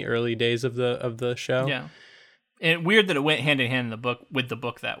expected from the early days of the show. Yeah, and weird that it went hand in hand in the book with the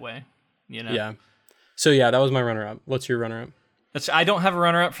book that way. Yeah. So that was my runner-up. What's your runner-up? I don't have a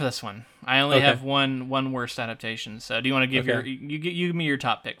runner-up for this one. I only have one worst adaptation. So do you want to give you give me your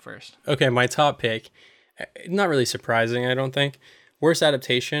top pick first? Okay, my top pick, not really surprising, I don't think. Worst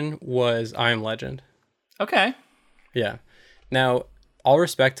adaptation was I Am Legend. Okay. Yeah. Now, all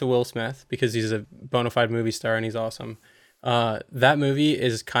respect to Will Smith because he's a bona fide movie star and he's awesome. That movie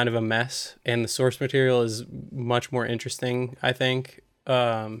is kind of a mess, and the source material is much more interesting, I think.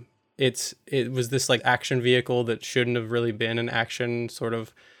 It was this action vehicle that shouldn't have really been an action sort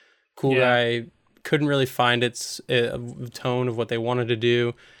of cool guy. Couldn't really find its tone of what they wanted to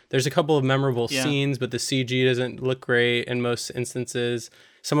do. There's a couple of memorable scenes, but the CG doesn't look great in most instances.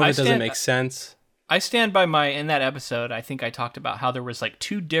 Some of it doesn't make sense. I stand by in that episode, I think I talked about how there was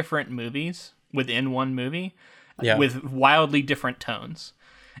 2 different movies within one movie with wildly different tones.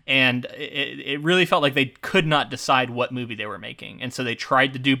 And it really felt like they could not decide what movie they were making. And so they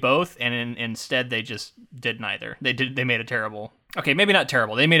tried to do both, and instead they just did neither. They made a terrible... Okay, maybe not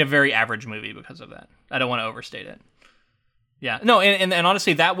terrible. They made a very average movie because of that. I don't want to overstate it. Yeah. No, and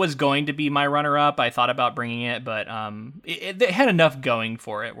honestly, that was going to be my runner-up. I thought about bringing it, but it had enough going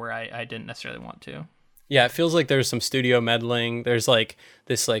for it where I didn't necessarily want to. Yeah, it feels like there's some studio meddling. There's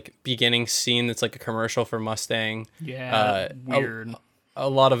this beginning scene that's a commercial for Mustang. Yeah, weird. a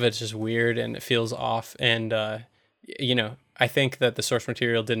lot of it's just weird and it feels off. And, I think that the source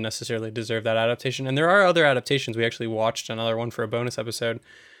material didn't necessarily deserve that adaptation. And there are other adaptations. We actually watched another one for a bonus episode,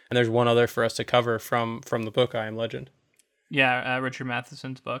 and there's one other for us to cover from the book I Am Legend. Yeah, Richard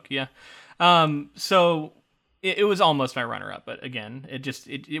Matheson's book. Yeah. So it was almost my runner-up, but again,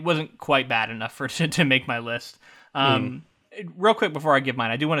 it wasn't quite bad enough for to make my list. Real quick before I give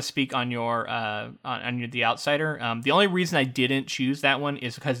mine, I do want to speak on your The Outsider. The only reason I didn't choose that one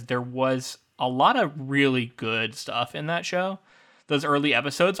is because there was a lot of really good stuff in that show. Those early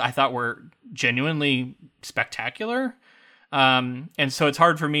episodes I thought were genuinely spectacular. And so it's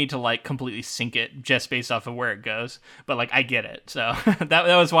hard for me to like completely sink it just based off of where it goes, but like I get it. So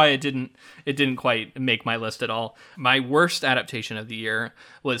that was why it didn't quite make my list at all. My worst adaptation of the year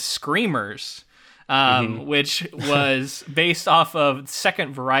was Screamers, which was based off of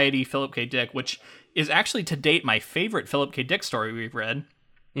Second Variety Philip K. Dick, which is actually to date my favorite Philip K. Dick story we've read.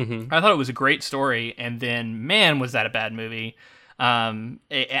 I thought it was a great story, and then man, was that a bad movie.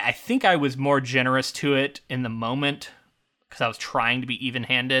 I think I was more generous to it in the moment because I was trying to be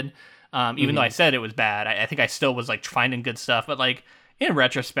even-handed. Even though I said it was bad, I think I still was like finding good stuff. But like in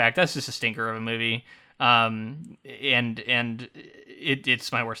retrospect, that's just a stinker of a movie. And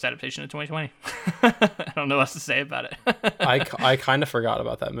it's my worst adaptation of 2020. I don't know what else to say about it. I kind of forgot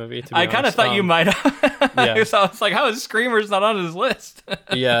about that movie, to be I honest. kind of thought you might have. Yeah. So I was like, how is Screamers not on his list?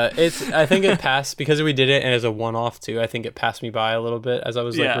 Yeah, I think it passed because we did it and as a one-off too. I think it passed me by a little bit as I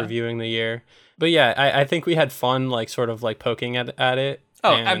was like reviewing the year. But yeah, I think we had fun like sort of like poking at it.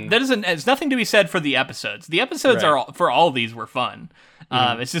 Oh, there's nothing to be said for the episodes. The episodes Right. are for all these were fun.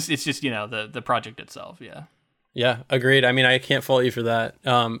 It's just the project itself. Yeah. Yeah, agreed. I mean, I can't fault you for that.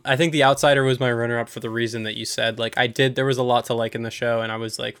 I think The Outsider was my runner-up for the reason that you said. Like, there was a lot to like in the show, and I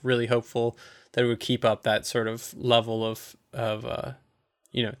was like really hopeful that it would keep up that sort of level of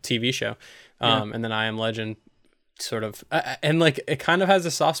TV show. And then I Am Legend sort of, and like it kind of has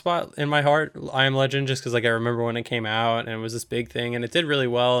a soft spot in my heart, I Am Legend, just because like I remember when it came out and it was this big thing and it did really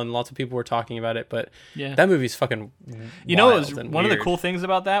well and lots of people were talking about it, but that movie's fucking it was one of the cool things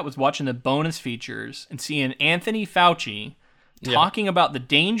about that was watching the bonus features and seeing Anthony Fauci talking about the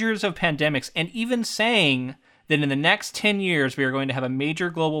dangers of pandemics and even saying that in the next 10 years we are going to have a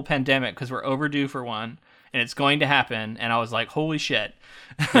major global pandemic because we're overdue for one and it's going to happen. And I was like, holy shit.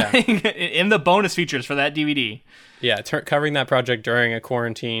 In the bonus features for that DVD. Yeah, covering that project during a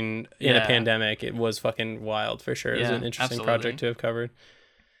quarantine in a pandemic, it was fucking wild for sure. It was an interesting project to have covered.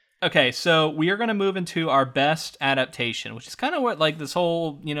 Okay, so we are going to move into our best adaptation, which is kind of what like this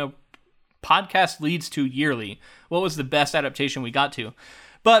whole, podcast leads to yearly. What was the best adaptation we got to?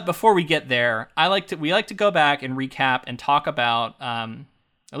 But before we get there, we like to go back and recap and talk about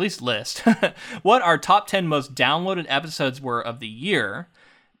at least list what our top 10 most downloaded episodes were of the year.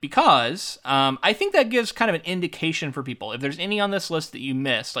 Because I think that gives kind of an indication for people. If there's any on this list that you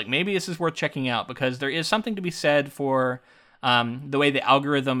missed, like maybe this is worth checking out because there is something to be said for the way the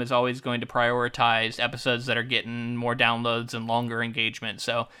algorithm is always going to prioritize episodes that are getting more downloads and longer engagement.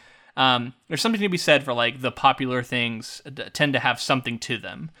 So there's something to be said for like the popular things tend to have something to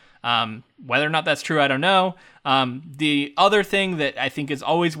them. Whether or not that's true, I don't know. The other thing that I think is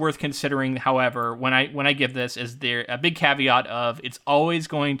always worth considering, however, when I give this is there a big caveat of it's always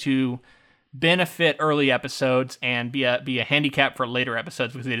going to benefit early episodes and be a handicap for later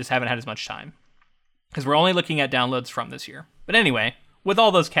episodes because they just haven't had as much time. Because we're only looking at downloads from this year. But anyway, with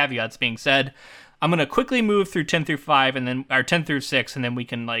all those caveats being said, I'm going to quickly move through 10 through 5 and then or 10 through 6 and then we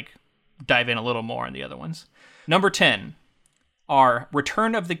can like dive in a little more on the other ones. Number 10. Our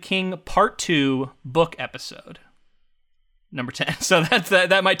Return of the King Part 2 book episode. Number 10. So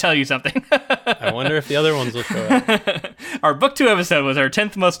that might tell you something. I wonder if the other ones will show up. Our book 2 episode was our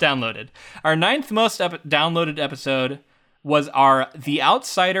 10th most downloaded. Our 9th most downloaded episode was our The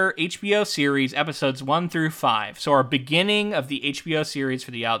Outsider HBO series episodes 1 through 5. So our beginning of the HBO series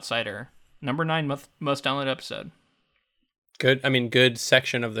for The Outsider. Number 9 most downloaded episode. Good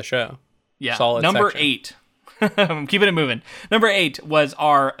section of the show. Yeah. Solid Number section. 8. I'm keeping it moving. Number 8 was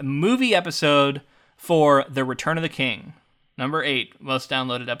our movie episode for The Return of the King. Number 8 most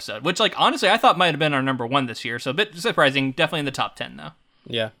downloaded episode, which like honestly I thought might have been our number 1 this year. So a bit surprising. Definitely in the top 10 though.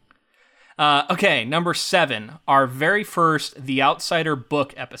 Yeah. Okay, number 7, our very first The Outsider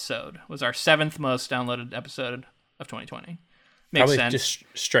book episode was our 7th most downloaded episode of 2020. Makes Probably sense. Just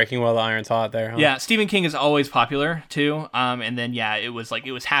striking while the iron's hot there, huh? Yeah, Stephen King is always popular too. And then it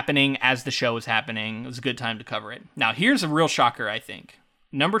was happening as the show was happening. It was a good time to cover it. Now here's a real shocker, I think.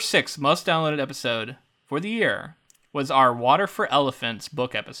 Number 6 most downloaded episode for the year was our Water for Elephants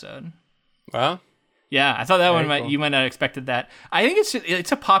book episode. Well, Yeah, I thought that Very one cool. you might not have expected that. I think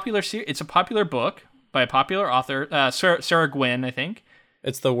it's a popular it's a popular book by a popular author, Sarah Gwynn, I think.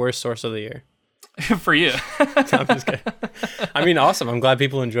 It's the worst source of the year. For you. I'm just kidding. I mean, awesome. I'm glad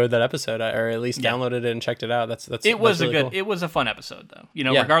people enjoyed that episode, or at least downloaded it and checked it out. That's It was really a good. cool. It was a fun episode, though.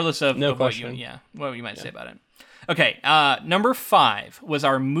 Yeah, regardless of, no of question. what you might say about it. Okay, number 5 was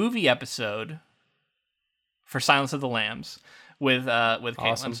our movie episode for Silence of the Lambs with Awesome.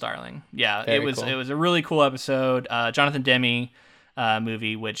 Caitlin Starling. Yeah, Very it cool. was a really cool episode. Jonathan Demme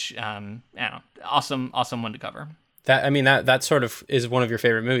movie, which I don't know, awesome one to cover. That sort of is one of your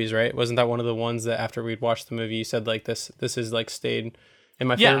favorite movies, right? Wasn't that one of the ones that after we'd watched the movie, you said like this is like stayed in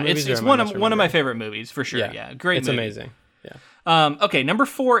my favorite movies? It's one of my favorite movies for sure. Yeah, great. It's movie. amazing. Yeah. Okay, number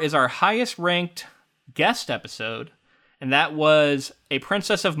 4 is our highest ranked guest episode, and that was A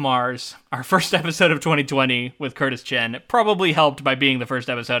Princess of Mars, our first episode of 2020 with Curtis Chen. Probably helped by being the first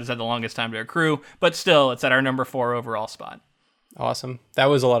episode. It's had the longest time to accrue, but still, it's at our number 4 overall spot. Awesome. That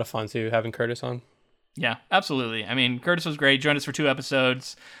was a lot of fun too, having Curtis on. Yeah, absolutely. I mean, Curtis was great. Joined us for 2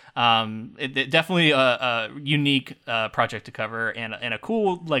 episodes. It definitely a unique project to cover, and a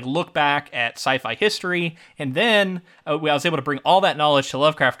cool like look back at sci-fi history. And then I was able to bring all that knowledge to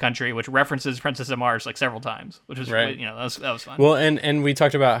Lovecraft Country, which references Princess of Mars like several times, which was Right. that was fun. Well, and we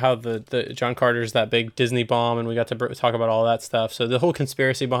talked about how the John Carter's that big Disney bomb, and we got to talk about all that stuff. So the whole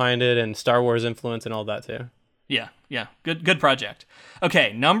conspiracy behind it and Star Wars influence and all that too. Yeah. Good project.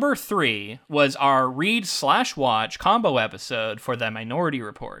 Okay, number 3 was our read/watch combo episode for the Minority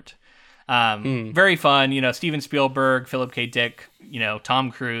Report. Very fun. Steven Spielberg, Philip K. Dick,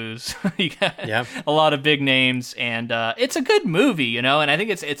 Tom Cruise. You got a lot of big names, and it's a good movie, and I think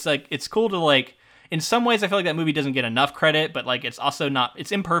it's cool to like. In some ways, I feel like that movie doesn't get enough credit, but like it's also not.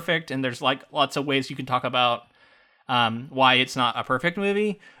 It's imperfect, and there's like lots of ways you can talk about why it's not a perfect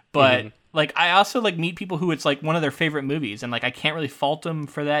movie, but. Like, I also, like, meet people who it's, like, one of their favorite movies, and, like, I can't really fault them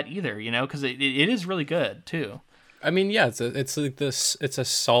for that either, because it is really good, too. I mean, yeah, it's like this. It's a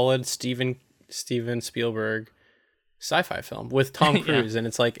solid Steven Spielberg sci-fi film with Tom Cruise, and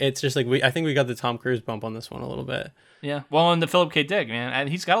it's just like I think we got the Tom Cruise bump on this one a little bit. Yeah, well, and the Philip K. Dick, man, and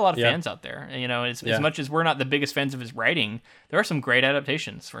he's got a lot of fans out there. As much as we're not the biggest fans of his writing, there are some great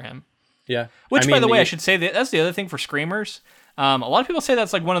adaptations for him. Yeah, Which, by the way, I should say that's the other thing for Screamers. A lot of people say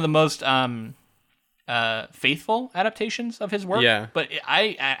that's like one of the most faithful adaptations of his work. Yeah. But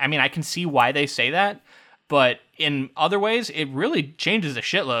I mean, I can see why they say that. But in other ways, it really changes a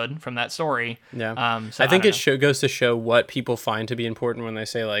shitload from that story. Yeah. So I think it goes to show what people find to be important when they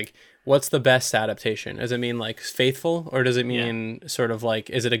say, like, what's the best adaptation? Does it mean, like, faithful? Or does it mean sort of, like,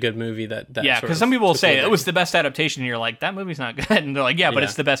 is it a good movie that yeah, because some people will say, it was the best adaptation. And you're like, that movie's not good. And they're like, yeah, but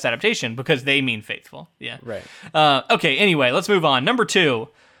it's the best adaptation because they mean faithful. Yeah. Right. Okay, anyway, let's move on. Number 2.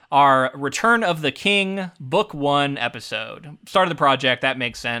 Our Return of the King Book 1 episode. Start of the project, that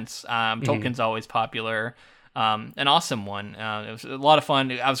makes sense. Tolkien's always popular. An awesome one. It was a lot of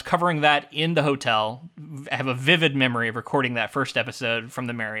fun. I was covering that in the hotel. I have a vivid memory of recording that first episode from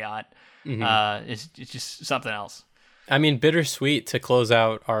the Marriott. It's just something else. I mean, bittersweet to close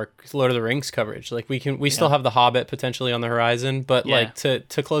out our Lord of the Rings coverage. Like we still have The Hobbit potentially on the horizon, but like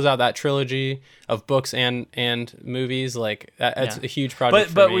to close out that trilogy of books and movies, like that's a huge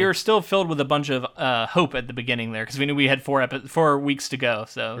project. But we were still filled with a bunch of hope at the beginning there because we knew we had 4 weeks to go.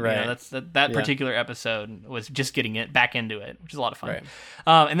 So that particular episode was just getting it back into it, which is a lot of fun. Right.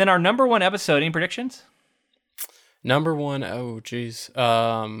 And then our number 1 episode. Any predictions? Number 1. Oh, geez.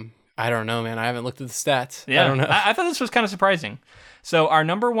 I don't know, man. I haven't looked at the stats. Yeah, I don't know. I thought this was kind of surprising. So our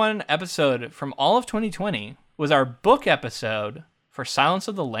number 1 episode from all of 2020 was our book episode for Silence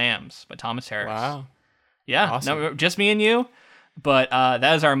of the Lambs by Thomas Harris. Wow. Yeah, Awesome. no, just me and you, but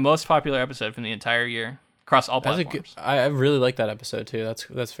that is our most popular episode from the entire year across all platforms. I really like that episode too.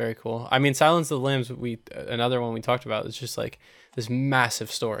 That's very cool. I mean, Silence of the Lambs, another one we talked about, is just like this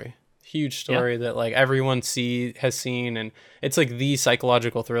massive story. Huge story that like everyone has seen, and it's like the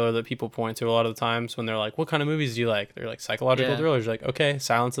psychological thriller that people point to a lot of the times when they're like, what kind of movies do you like? They're like psychological thrillers. You're like, okay,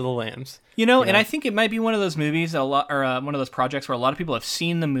 Silence of the Lambs. And I think it might be one of those movies one of those projects where a lot of people have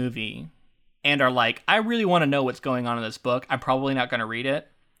seen the movie and are like, I really want to know what's going on in this book. I'm probably not going to read it.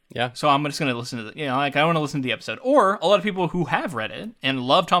 Yeah. So I'm just going to listen to I want to listen to the episode. Or a lot of people who have read it and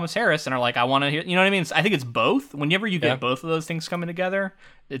love Thomas Harris and are like, I want to hear, you know what I mean? I think it's both. Whenever you get both of those things coming together,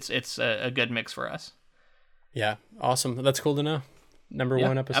 it's a good mix for us. Yeah. Awesome. That's cool to know. Number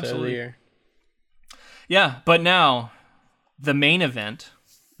 1 episode of the year. Yeah. But now the main event,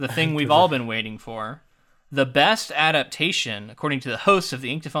 the thing we've all been waiting for, the best adaptation, according to the hosts of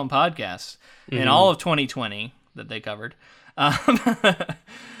the Ink to Film podcast in all of 2020 that they covered.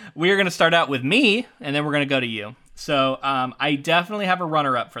 we are going to start out with me, and then we're going to go to you. So I definitely have a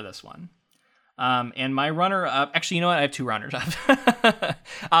runner-up for this one. And my runner-up... Actually, you know what? I have two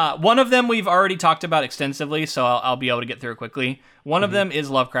runners-up. One of them we've already talked about extensively, so I'll be able to get through it quickly. One of them is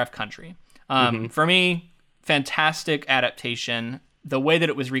Lovecraft Country. For me, fantastic adaptation. The way that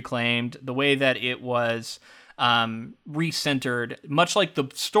it was reclaimed, the way that it was recentered, much like the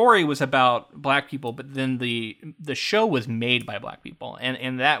story was about Black people, but then the show was made by Black people. And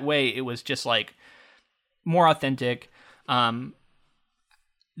in that way, it was just like more authentic.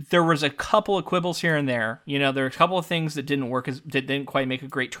 There was a couple of quibbles here and there. You know, there were a couple of things that didn't work, that didn't quite make a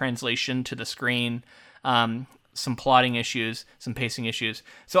great translation to the screen. Some plotting issues, some pacing issues.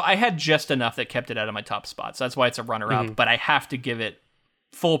 So I had just enough that kept it out of my top spots. That's why it's a runner-up, but I have to give it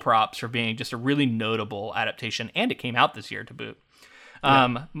full props for being just a really notable adaptation, and it came out this year to boot.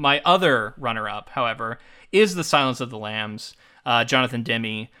 My other runner-up, however, is The Silence of the Lambs, Jonathan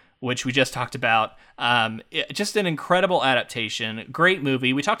Demme, which we just talked about. Just an incredible adaptation, great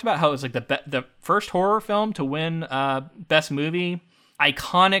movie. We talked about how it was like the first horror film to win Best Movie.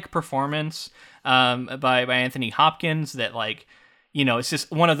 Iconic performance by Anthony Hopkins that, like, you know, it's just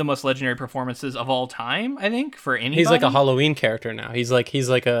one of the most legendary performances of all time, I think, for anybody. He's like a Halloween character now. He's like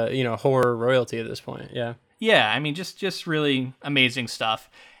a, you know, horror royalty at this point. Yeah. Yeah, I mean, just really amazing stuff.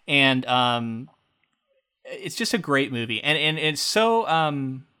 And it's just a great movie. And it's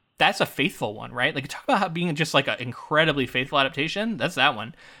so that's a faithful one, right? Like, talk about how being just like an incredibly faithful adaptation. That's that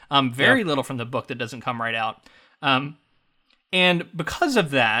one. Very little from the book that doesn't come right out. And because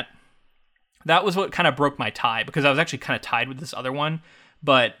of that, that was what kind of broke my tie, because I was actually kind of tied with this other one.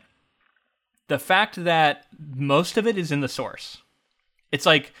 But the fact that most of it is in the source, it's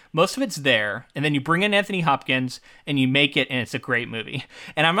like most of it's there, and then you bring in Anthony Hopkins and you make it, and it's a great movie.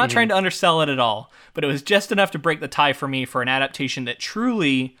 And I'm not trying to undersell it at all, but it was just enough to break the tie for me for an adaptation that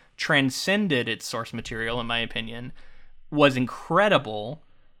truly transcended its source material, in my opinion, was incredible,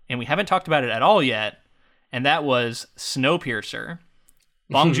 and we haven't talked about it at all yet, and that was Snowpiercer.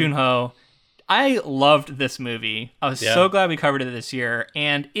 Bong Joon-ho. I loved this movie. I was so glad we covered it this year,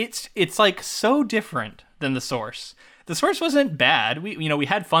 and it's like so different than the source. The source wasn't bad. We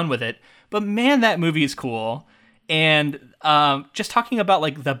had fun with it, but man, that movie is cool. And just talking about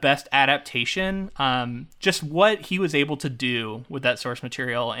like the best adaptation, just what he was able to do with that source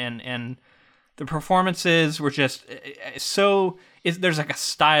material, and the performances were just so. There's like a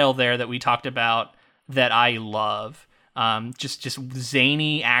style there that we talked about that I love. Just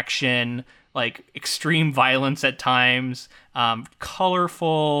zany action, like extreme violence at times,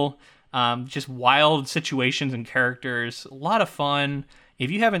 colorful, just wild situations and characters. A lot of fun. If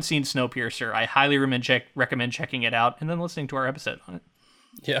you haven't seen Snowpiercer, I highly recommend checking it out and then listening to our episode on it.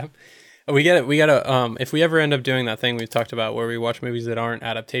 Yeah. We get it. We gotta. If we ever end up doing that thing we've talked about, where we watch movies that aren't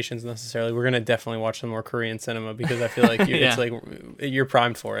adaptations necessarily, we're gonna definitely watch some more Korean cinema, because I feel like it's like you're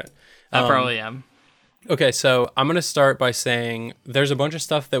primed for it. I probably am. Okay, so I'm going to start by saying there's a bunch of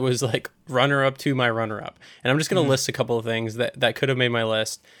stuff that was like runner-up to my runner-up. And I'm just going to list a couple of things that could have made my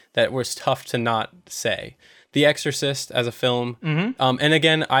list that was tough to not say. The Exorcist as a film. And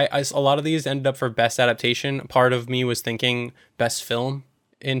again, I a lot of these ended up for best adaptation. Part of me was thinking best film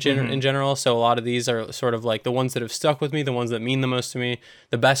in general. So a lot of these are sort of like the ones that have stuck with me, the ones that mean the most to me.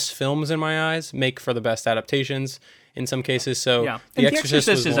 The best films in my eyes make for the best adaptations in some cases. So The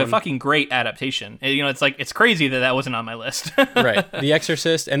Exorcist is a fucking great adaptation. You know, it's like, it's crazy that wasn't on my list. Right. The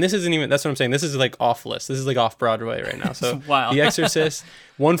Exorcist, and this isn't even, that's what I'm saying, this is like off list. This is like off Broadway right now. So wow. The Exorcist,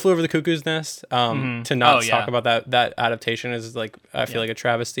 One Flew Over the Cuckoo's Nest, to not talk about that adaptation is like, I feel like a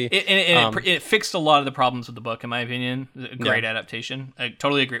travesty. It fixed a lot of the problems with the book, in my opinion. A great adaptation. I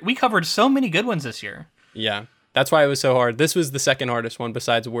totally agree. We covered so many good ones this year. Yeah. That's why it was so hard. This was the second hardest one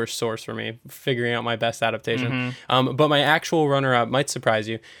besides worst source for me, figuring out my best adaptation. But my actual runner-up might surprise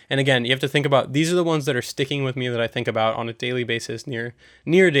you. And again, you have to think about, these are the ones that are sticking with me that I think about on a daily basis, near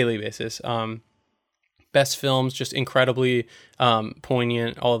daily basis. Best films, just incredibly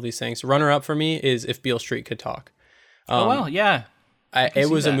poignant, all of these things. Runner-up for me is If Beale Street Could Talk. It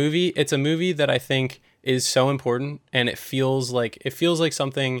was a movie. It's a movie that I think is so important, and it feels like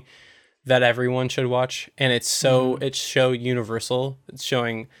something that everyone should watch, and it's so universal. It's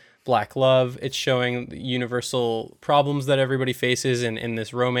showing Black love. It's showing the universal problems that everybody faces in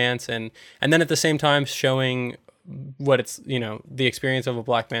this romance, and then at the same time showing what it's, the experience of a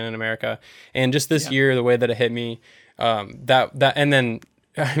Black man in America. And just this year, the way that it hit me, that and then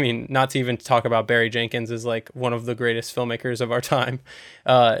I mean, not to even talk about Barry Jenkins is like one of the greatest filmmakers of our time,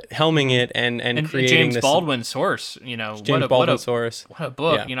 helming it and creating James this Baldwin source. You know, James Baldwin source. What a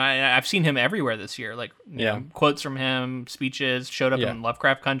book. Yeah. You know, I've seen him everywhere this year. Like, you know, quotes from him, speeches, showed up in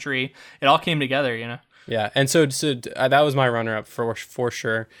Lovecraft Country. It all came together, you know? Yeah. And so that was my runner up for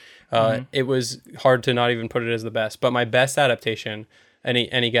sure. It was hard to not even put it as the best, but my best adaptation,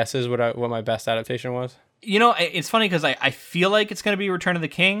 any guesses what my best adaptation was? You know, it's funny because I feel like it's going to be Return of the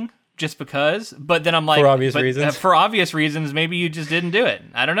King just because, but then I'm like... For obvious reasons? For obvious reasons, maybe you just didn't do it.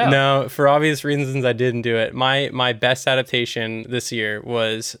 I don't know. No, for obvious reasons, I didn't do it. My best adaptation this year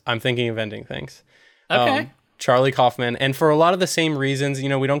was I'm Thinking of Ending Things. Okay. Charlie Kaufman, and for a lot of the same reasons, you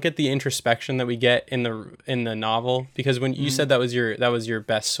know, we don't get the introspection that we get in the novel, because when you said that was your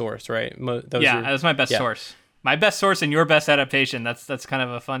best source, right? That was my best source. My best source and your best adaptation. That's kind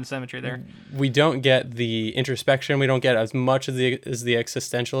of a fun symmetry there. We don't get the introspection. We don't get as much as the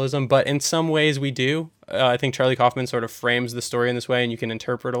existentialism, but in some ways we do. I think Charlie Kaufman sort of frames the story in this way, and you can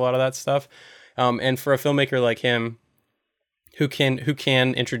interpret a lot of that stuff. And for a filmmaker like him, who can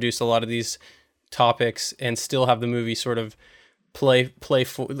introduce a lot of these topics and still have the movie sort of play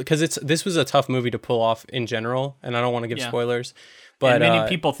for, because this was a tough movie to pull off in general, and I don't want to give spoilers. But and many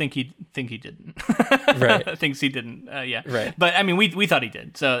people think he didn't. Right. Thinks he didn't. Yeah. Right. But I mean, we thought he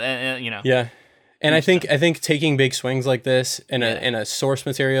did. So you know. Yeah. And I think taking big swings like this in a source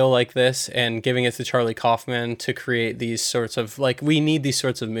material like this and giving it to Charlie Kaufman to create these sorts of, like, we need these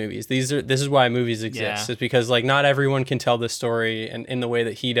sorts of movies. This is why movies exist. It's because, like, not everyone can tell this story in the way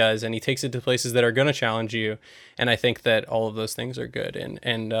that he does, and he takes it to places that are going to challenge you. And I think that all of those things are good.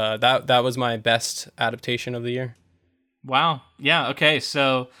 And that was my best adaptation of the year. Wow. Yeah. Okay.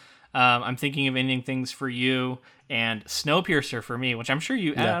 So I'm Thinking of Ending Things for you, and Snowpiercer for me, which I'm sure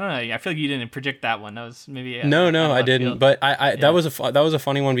you. Yeah. I don't know. I feel like you didn't predict that one. That was maybe no, I didn't. Field. But that was a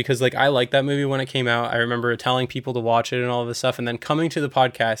funny one, because, like, I liked that movie when it came out. I remember telling people to watch it and all of this stuff, and then coming to the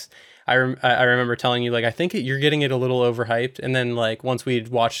podcast, I remember telling you, like, I think you're getting it a little overhyped. And then, like, once we'd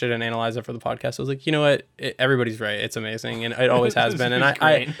watched it and analyzed it for the podcast, I was like, you know what? Everybody's right. It's amazing, and it always has been. And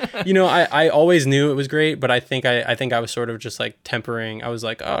I always knew it was great, but I think I was sort of just, like, tempering. I was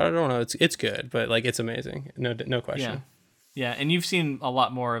like, oh, I don't know, it's good, but, like, it's amazing. No question. Yeah, and you've seen a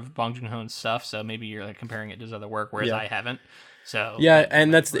lot more of Bong Joon-ho's stuff, so maybe you're, like, comparing it to his other work, whereas I haven't. So yeah,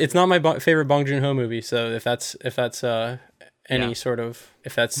 and it's not my favorite Bong Joon-ho movie. So if that's any sort of,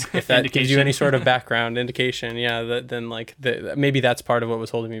 if that gives you any sort of background indication, then like maybe that's part of what was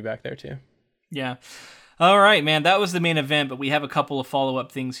holding me back there too. Yeah. All right, man, that was the main event, but we have a couple of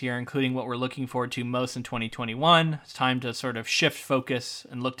follow-up things here, including what we're looking forward to most in 2021. It's time to sort of shift focus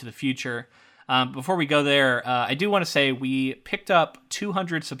and look to the future. Before we go there, I do want to say we picked up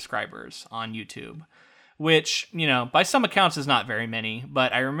 200 subscribers on YouTube, which, you know, by some accounts is not very many,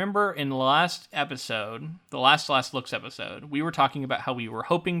 but I remember in the last episode, the last Looks episode, we were talking about how we were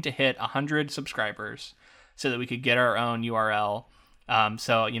hoping to hit 100 subscribers so that we could get our own URL.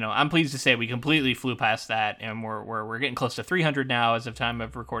 So, you know, I'm pleased to say we completely flew past that, and we're getting close to 300 now as of time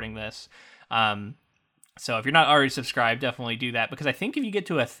of recording this. So if you're not already subscribed, definitely do that, because I think if you get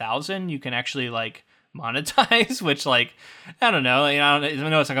to 1,000, you can actually, like, monetize, which, like, I don't know, I know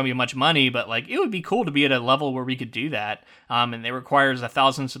it's not gonna be much money, but, like, it would be cool to be at a level where we could do that. And it requires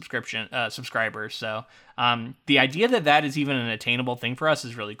 1,000 subscribers. So the idea that is even an attainable thing for us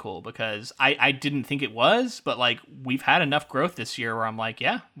is really cool, because I didn't think it was, but, like, we've had enough growth this year where I'm like,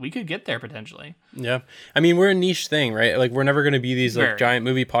 yeah, we could get there potentially. Yeah, I mean, we're a niche thing, right? Like, we're never going to be these like giant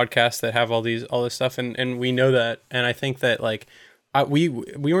movie podcasts that have all this stuff, and we know that. And I think that, like, we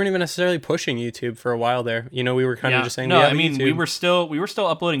weren't even necessarily pushing YouTube for a while there. You know, we were kind of just saying, no, I mean, we were still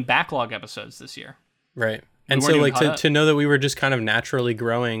uploading backlog episodes this year. Right. And so, like, to know that we were just kind of naturally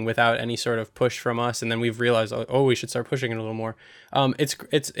growing without any sort of push from us, and then we've realized, oh, we should start pushing it a little more.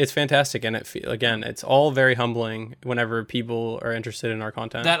 It's fantastic, and it's all very humbling whenever people are interested in our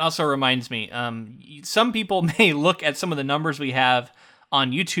content. That also reminds me, some people may look at some of the numbers we have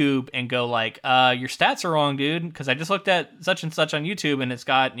on YouTube and go like, your stats are wrong, dude, because I just looked at such and such on YouTube and it's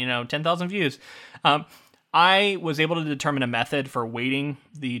got, 10,000 views. I was able to determine a method for weighting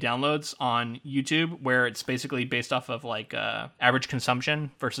the downloads on YouTube, where it's basically based off of, like, average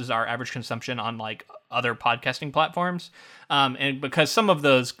consumption versus our average consumption on, like, other podcasting platforms. And because some of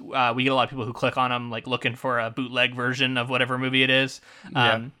those, we get a lot of people who click on them, like, looking for a bootleg version of whatever movie it is.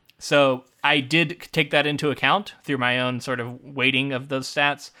 So I did take that into account through my own sort of weighting of those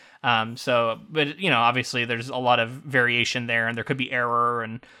stats. But obviously there's a lot of variation there, and there could be error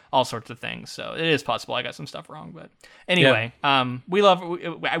and all sorts of things. So it is possible I got some stuff wrong. But anyway, we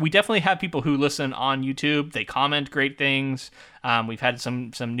definitely have people who listen on YouTube. They comment great things. We've had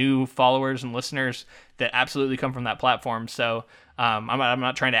some new followers and listeners that absolutely come from that platform. So I'm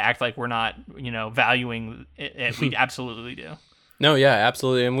not trying to act like we're not, valuing it. We absolutely do. No, yeah,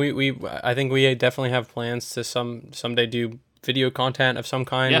 absolutely. And I think we definitely have plans to someday do video content of some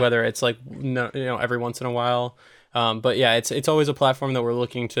kind, whether it's like, every once in a while. But yeah, it's always a platform that we're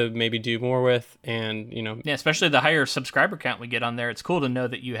looking to maybe do more with. And, especially the higher subscriber count we get on there. It's cool to know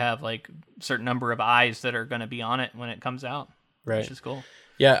that you have like a certain number of eyes that are going to be on it when it comes out. Right. Which is cool.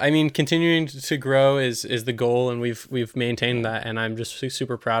 Yeah, I mean, continuing to grow is the goal, and we've maintained that, and I'm just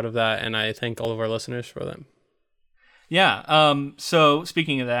super proud of that, and I thank all of our listeners for them. Yeah. So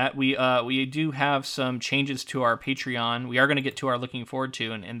speaking of that, we do have some changes to our Patreon. We are going to get to our looking forward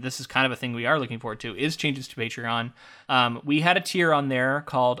to, and this is kind of a thing we are looking forward to, is changes to Patreon. We had a tier on there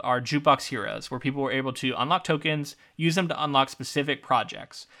called our Jukebox Heroes, where people were able to unlock tokens, use them to unlock specific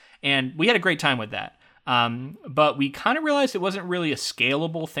projects, and we had a great time with that. But we kind of realized it wasn't really a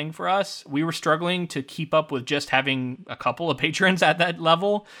scalable thing for us. We were struggling to keep up with just having a couple of patrons at that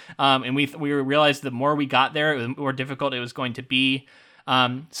level. And we realized the more we got there, the more difficult it was going to be.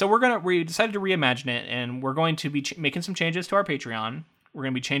 So we decided to reimagine it, and we're going to be making some changes to our Patreon. We're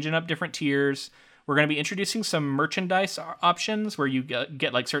going to be changing up different tiers. We're going to be introducing some merchandise options where you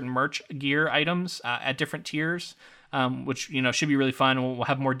get like certain merch gear items at different tiers. Which, should be really fun. We'll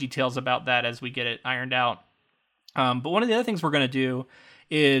have more details about that as we get it ironed out. But one of the other things we're going to do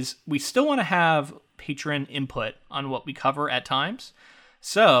is we still want to have patron input on what we cover at times.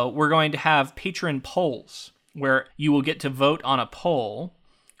 So we're going to have patron polls where you will get to vote on a poll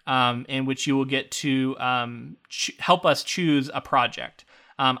in which you will get to help us choose a project.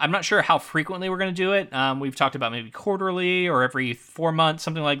 I'm not sure how frequently we're going to do it. We've talked about maybe quarterly or every 4 months,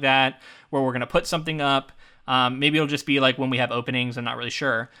 something like that, where we're going to put something up. Maybe it'll just be like when we have openings. I'm not really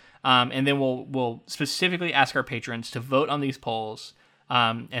sure. And then we'll specifically ask our patrons to vote on these polls.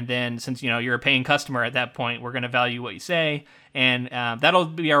 And then since, you're a paying customer at that point, we're going to value what you say. And that'll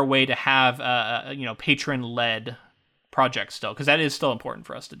be our way to have, patron-led projects still, because that is still important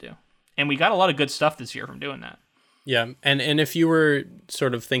for us to do. And we got a lot of good stuff this year from doing that. Yeah, and if you were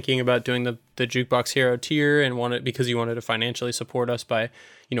sort of thinking about doing the Jukebox Hero tier and because you wanted to financially support us by,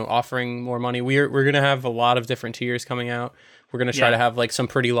 offering more money, we're going to have a lot of different tiers coming out. We're going to try to have like some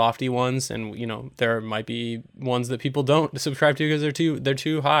pretty lofty ones, and there might be ones that people don't subscribe to because they're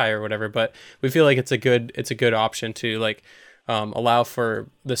too high or whatever. But we feel like it's a good option to like allow for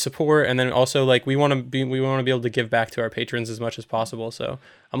the support, and then also like we want to be able to give back to our patrons as much as possible. So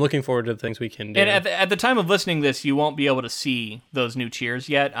I'm looking forward to the things we can do. And at the time of listening to this, you won't be able to see those new tiers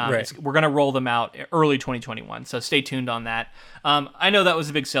yet. Right. We're going to roll them out early 2021, so stay tuned on that. I know that was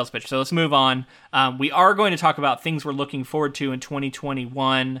a big sales pitch, so let's move on. We are going to talk about things we're looking forward to in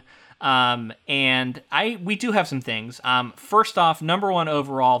 2021. And we do have some things. First off, number one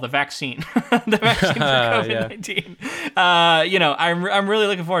overall, the vaccine, the vaccine for COVID-19. I'm really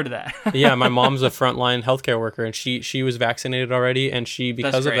looking forward to that. Yeah. My mom's a frontline healthcare worker, and she was vaccinated already. And she,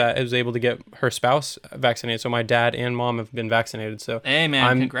 because of that, was able to get her spouse vaccinated. So my dad and mom have been vaccinated. So hey man,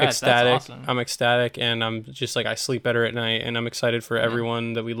 I'm congrats. ecstatic. That's awesome. I'm ecstatic. And I'm just like, I sleep better at night, and I'm excited for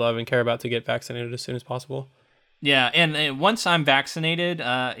everyone that we love and care about to get vaccinated as soon as possible. Yeah, and once I'm vaccinated,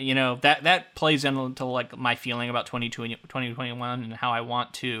 that plays into like my feeling about 2021 and how I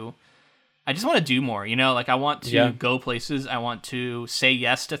just want to do more, like I want to go places, I want to say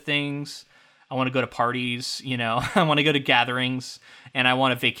yes to things, I want to go to parties, I want to go to gatherings, and I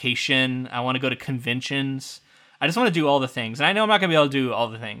want to vacation, I want to go to conventions. I just want to do all the things, and I know I'm not going to be able to do all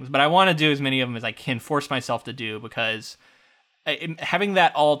the things, but I want to do as many of them as I can force myself to do, because having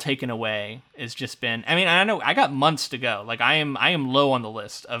that all taken away has just been, I know I got months to go. Like I am low on the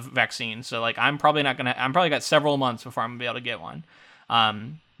list of vaccines. So like I'm probably got several months before I'm gonna be able to get one.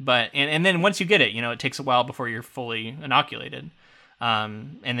 But then once you get it, it takes a while before you're fully inoculated.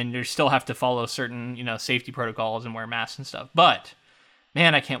 And then you still have to follow certain, safety protocols and wear masks and stuff. But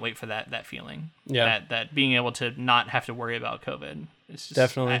man, I can't wait for that feeling. Yeah. That being able to not have to worry about COVID. It's just,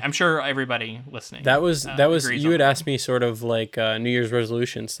 definitely. I'm sure everybody listening. That was you had asked me sort of like New Year's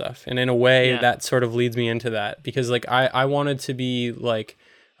resolution stuff, and in a way that sort of leads me into that, because like I wanted to be like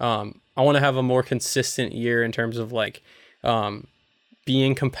I want to have a more consistent year in terms of like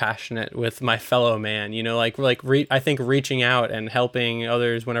being compassionate with my fellow man, you know, I think reaching out and helping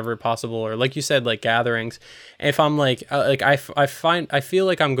others whenever possible, or like you said, like gatherings. If I'm I feel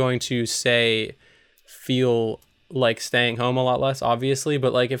like I'm going to feel like staying home a lot less, obviously,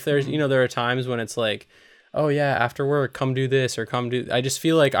 but like if there's, you know, there are times when it's like, oh yeah, after work, come do this or come do. I just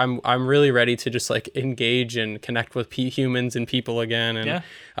feel like I'm really ready to just like engage and connect with humans and people again. And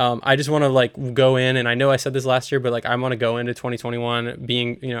I just want to like go in, and I know I said this last year, but like I want to go into 2021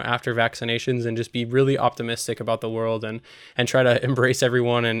 being, you know, after vaccinations, and just be really optimistic about the world and try to embrace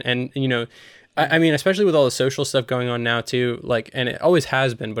everyone and you know. I mean, especially with all the social stuff going on now too, like, and it always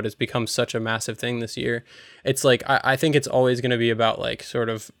has been, but it's become such a massive thing this year. It's like, I think it's always going to be about like sort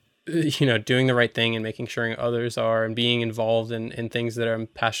of, you know, doing the right thing and making sure others are, and being involved in things that I'm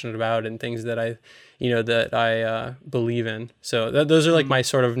passionate about and things that I believe in. So those are like my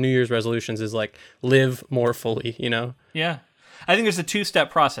sort of New Year's resolutions, is like live more fully, you know? Yeah. I think there's a 2-step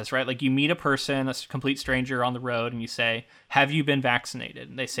process, right? Like you meet a person, a complete stranger on the road, and you say, have you been vaccinated?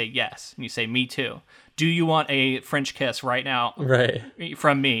 And they say yes. And you say, me too. Do you want a French kiss right now? Right.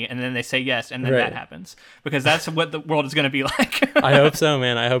 From me? And then they say yes, and then that happens. Because that's what the world is going to be like. I hope so,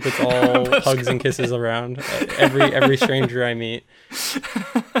 man. I hope it's all hugs and kisses around every stranger I meet.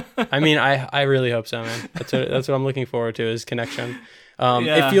 I mean, I really hope so, man. That's what I'm looking forward to, is connection.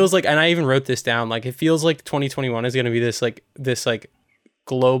 It feels like, and I even wrote this down, like it feels like 2021 is going to be this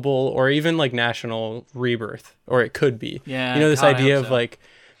global or even like national rebirth, or it could be. Yeah. You know, this idea of like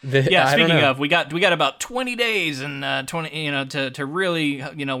speaking of, we got about 20 days and 20, you know, to really,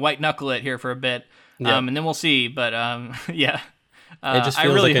 you know, white knuckle it here for a bit. And then we'll see, but yeah. It just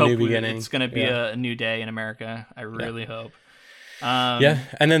feels like a new beginning. It's going to be a new day in America. I really hope.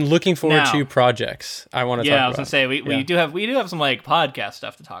 And then looking forward to projects I want to talk about. I was gonna say we do have some like podcast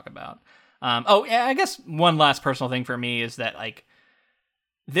stuff to talk about. I guess one last personal thing for me is that like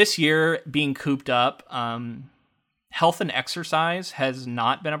this year being cooped up, health and exercise has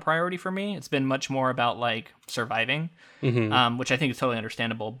not been a priority for me. It's been much more about like surviving, which I think is totally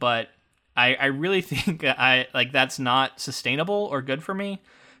understandable. But I really think that's not sustainable or good for me.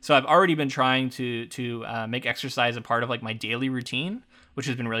 So I've already been trying to make exercise a part of like my daily routine, which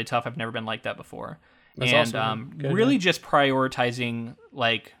has been really tough. I've never been like that before. That's awesome. Really just prioritizing,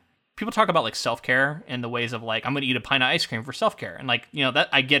 like, people talk about like self-care and the ways of like, I'm going to eat a pint of ice cream for self-care. And like, you know, that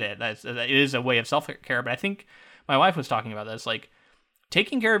I get it. That is a way of self-care. But I think my wife was talking about this, like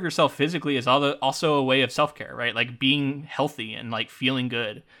taking care of yourself physically is also a way of self-care, right? Like being healthy and like feeling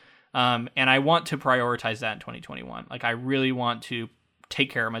good. And I want to prioritize that in 2021. Like I really want to take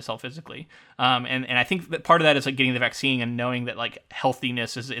care of myself physically. And I think that part of that is like getting the vaccine and knowing that like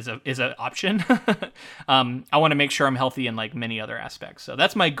healthiness is an option. I want to make sure I'm healthy in like many other aspects. So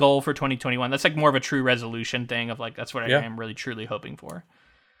that's my goal for 2021. That's like more of a true resolution thing of like, that's what I am really truly hoping for.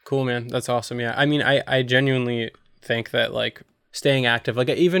 Cool, man. That's awesome. Yeah. I mean, I genuinely think that like staying active, like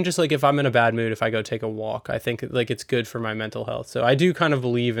even just like if I'm in a bad mood, if I go take a walk, I think like it's good for my mental health. So I do kind of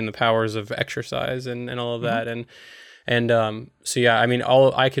believe in the powers of exercise and all of that. And so yeah, I mean,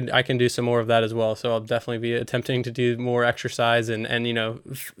 I can do some more of that as well. So I'll definitely be attempting to do more exercise and you know,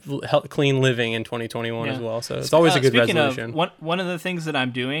 clean living in 2021 as well. So it's always a good resolution. One of the things that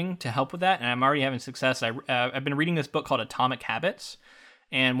I'm doing to help with that, and I'm already having success, I've been reading this book called Atomic Habits.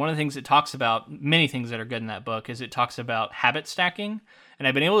 And one of the things it talks about, many things that are good in that book, is it talks about habit stacking. And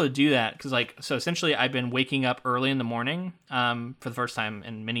I've been able to do that because, like, so essentially I've been waking up early in the morning for the first time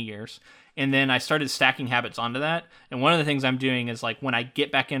in many years. And then I started stacking habits onto that. And one of the things I'm doing is, like, when I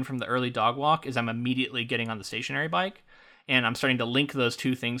get back in from the early dog walk, is I'm immediately getting on the stationary bike. And I'm starting to link those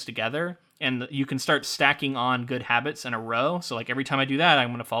two things together. And you can start stacking on good habits in a row. So like every time I do that, I'm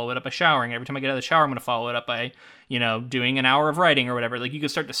going to follow it up by showering. Every time I get out of the shower, I'm going to follow it up by, you know, doing an hour of writing or whatever. Like you can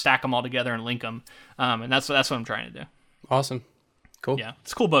start to stack them all together and link them. And that's what I'm trying to do. Awesome. Cool. Yeah.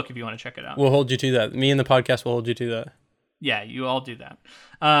 It's a cool book if you want to check it out. We'll hold you to that. Me and the podcast will hold you to that. Yeah, you all do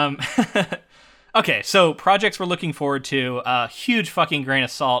that. Okay, so projects we're looking forward to. Huge fucking grain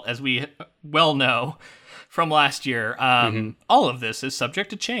of salt, as we well know from last year. All of this is subject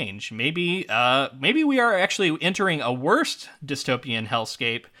to change. Maybe we are actually entering a worse dystopian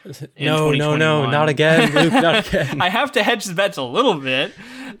hellscape in 2021. No, not again, Luke, not again. I have to hedge the bets a little bit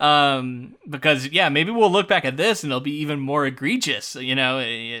because, yeah, maybe we'll look back at this and it'll be even more egregious. You know,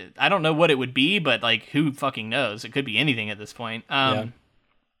 I don't know what it would be, but, like, who fucking knows? It could be anything at this point.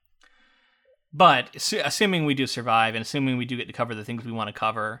 But assuming we do survive and assuming we do get to cover the things we want to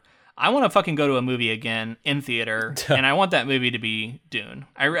cover, I want to fucking go to a movie again in theater, and I want that movie to be Dune.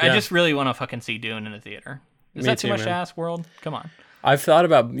 I just really want to fucking see Dune in a theater. Is that too much to ask, world? Come on. I've thought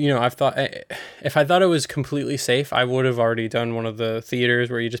about, if I thought it was completely safe, I would have already done one of the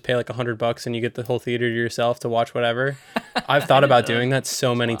theaters where you just pay like $100 and you get the whole theater to yourself to watch whatever. I've thought about doing that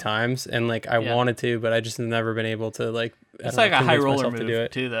so many times, and like I wanted to, but I just have never been able to like. It's like a high roller move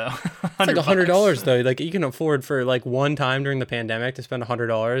too, though. It's like $100 though. Like you can afford for like one time during the pandemic to spend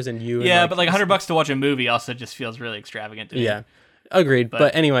 $100, and you. Yeah, but like $100 to watch a movie also just feels really extravagant to me. Yeah, agreed.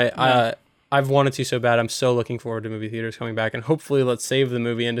 But anyway, I've wanted to so bad. I'm so looking forward to movie theaters coming back, and hopefully, let's save the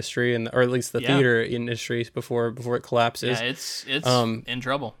movie industry or at least the theater industry before it collapses. Yeah, it's in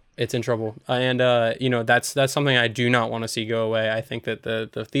trouble. It's in trouble, and that's something I do not want to see go away. I think that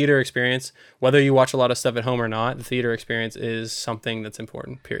the theater experience, whether you watch a lot of stuff at home or not, the theater experience is something that's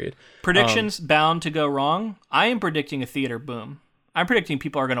important. Period. Predictions bound to go wrong. I am predicting a theater boom. I'm predicting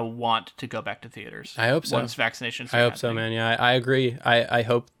people are going to want to go back to theaters. I hope so. Once vaccinations. I hope so, man. Yeah, I agree. I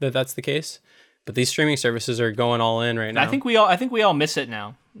hope that that's the case. But these streaming services are going all in right now. I think we all miss it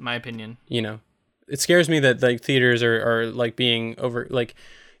now. In my opinion. It scares me that like theaters are like being over like.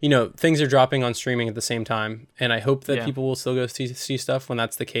 Things are dropping on streaming at the same time, and I hope that people will still go see stuff when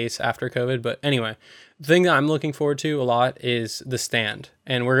that's the case after COVID. But anyway, the thing that I'm looking forward to a lot is The Stand,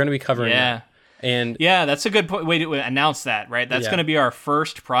 and we're going to be covering that. And that's a good way to announce that, right? That's going to be our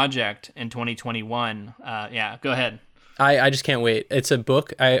first project in 2021. Go ahead. I just can't wait. It's a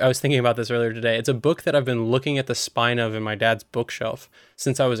book. I was thinking about this earlier today. It's a book that I've been looking at the spine of in my dad's bookshelf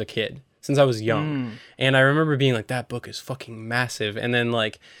since I was a kid. Since I was young. And I remember being like, that book is fucking massive. And then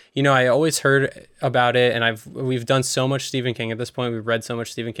like, I always heard about it, and we've done so much Stephen King at this point. We've read so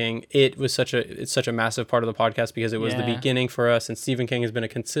much Stephen King. It's such a massive part of the podcast because it was the beginning for us, and Stephen King has been a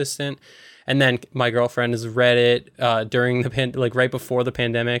consistent. And then my girlfriend has read it during the right before the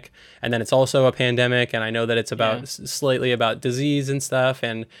pandemic, and then it's also a pandemic, and I know that it's about slightly about disease and stuff,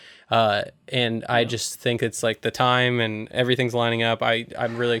 and I just think it's like the time and everything's lining up.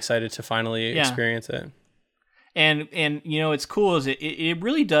 I'm really excited to finally experience it. And it's cool is it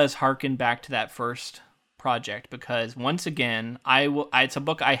really does harken back to that first project, because once again it's a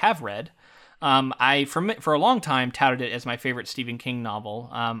book I have read. I for a long time touted it as my favorite Stephen King novel.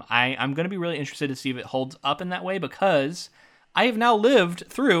 I'm going to be really interested to see if it holds up in that way, because I have now lived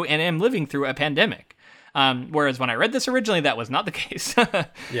through and am living through a pandemic. Whereas when I read this originally, that was not the case.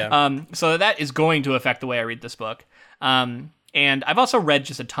 So that is going to affect the way I read this book. And I've also read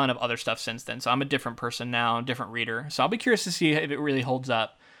just a ton of other stuff since then. So I'm a different person now, a different reader. So I'll be curious to see if it really holds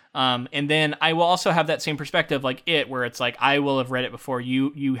up. And then I will also have that same perspective like it, where it's like I will have read it before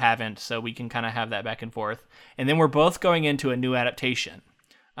you haven't. So we can kind of have that back and forth. And then we're both going into a new adaptation.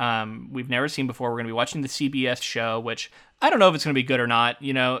 We've never seen before. We're going to be watching the CBS show, which I don't know if it's going to be good or not.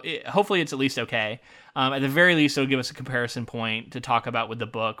 Hopefully it's at least okay. At the very least, it'll give us a comparison point to talk about with the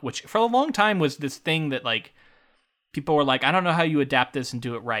book, which for a long time was this thing that like people were like, I don't know how you adapt this and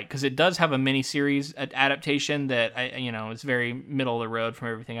do it right, because it does have a miniseries adaptation that is very middle of the road from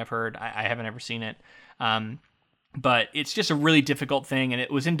everything I've heard. I haven't ever seen it. But it's just a really difficult thing, and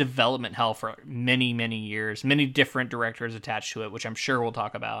it was in development hell for many, many years. Many different directors attached to it, which I'm sure we'll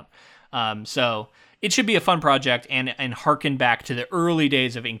talk about. So it should be a fun project and harken back to the early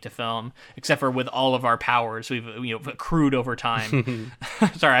days of ink to film, except for with all of our powers we've accrued over time.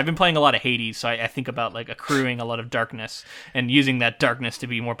 Sorry, I've been playing a lot of Hades, so I think about like accruing a lot of darkness and using that darkness to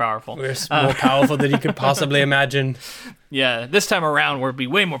be more powerful. We're more powerful than you could possibly imagine. Yeah, this time around we'll be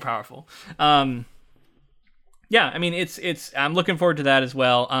way more powerful. Yeah, I mean, I'm looking forward to that as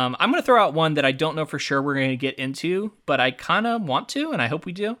well. I'm going to throw out one that I don't know for sure we're going to get into, but I kind of want to, and I hope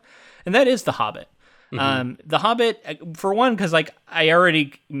we do, and that is The Hobbit. Mm-hmm. The Hobbit, for one, because like I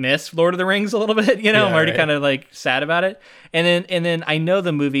already miss Lord of the Rings a little bit, I'm already kind of like sad about it, and then I know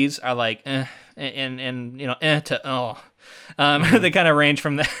the movies are like, to oh. They kind of range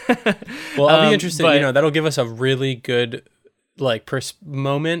from that. Well, I'll be interested. That'll give us a really good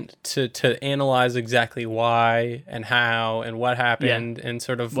moment to analyze exactly why and how and what happened and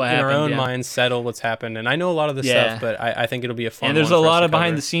sort of in our own minds settle what's happened. And I know a lot of this stuff, but I think it'll be a fun one. And there's a lot of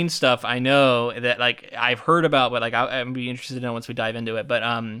behind the scenes stuff I know that like I've heard about, but like I'd be interested to know once we dive into it. But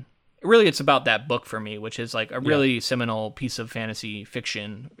really it's about that book for me, which is like a really seminal piece of fantasy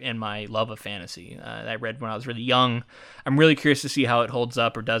fiction and my love of fantasy that I read when I was really young. I'm really curious to see how it holds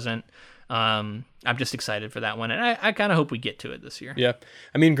up or doesn't. I'm just excited for that one, and I kind of hope we get to it this year. Yeah,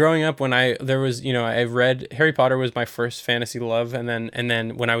 I mean, growing up, when I read Harry Potter was my first fantasy love, and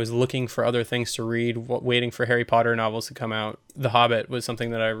then when I was looking for other things to read, waiting for Harry Potter novels to come out, The Hobbit was something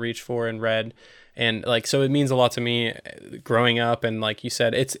that I reached for and read, and like so it means a lot to me growing up. And like you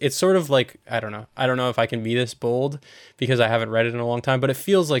said, it's sort of like I don't know if I can be this bold because I haven't read it in a long time, but it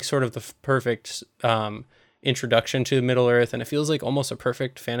feels like sort of the perfect introduction to Middle Earth, and it feels like almost a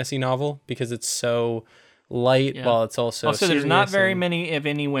perfect fantasy novel because it's so light while it's also there's not very many, if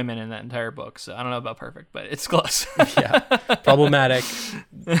any, women in that entire book, so I don't know about perfect, but it's close. Yeah, problematic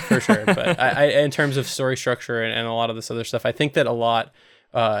for sure. But I in terms of story structure and a lot of this other stuff, I think that a lot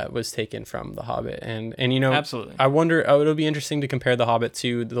was taken from The Hobbit, and you know, absolutely. I wonder, it'll be interesting to compare The Hobbit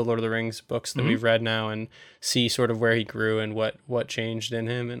to the Lord of the Rings books that we've read now and see sort of where he grew and what changed in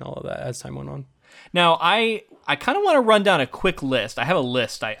him and all of that as time went on. Now, I kind of want to run down a quick list. I have a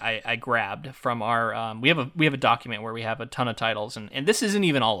list I grabbed from our we have a document where we have a ton of titles, and this isn't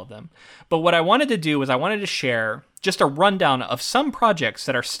even all of them. But what I wanted to do was I wanted to share just a rundown of some projects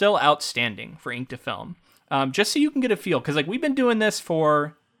that are still outstanding for Ink to Film, just so you can get a feel. Because like we've been doing this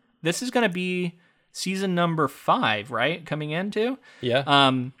this is going to be season number 5, right? Coming into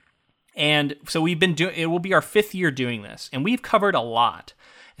and so we've been doing. It will be our 5th year doing this, and we've covered a lot.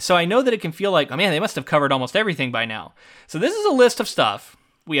 So I know that it can feel like, oh man, they must have covered almost everything by now. So this is a list of stuff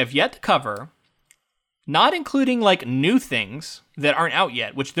we have yet to cover, not including like new things that aren't out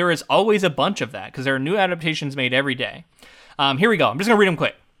yet, which there is always a bunch of that because there are new adaptations made every day. Here we go. I'm just going to read them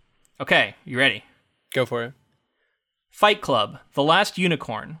quick. Okay, you ready? Go for it. Fight Club, The Last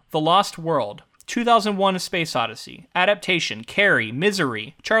Unicorn, The Lost World, 2001: A Space Odyssey, Adaptation, Carrie,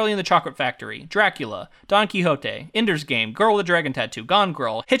 Misery, Charlie and the Chocolate Factory, Dracula, Don Quixote, Ender's Game, Girl with a Dragon Tattoo, Gone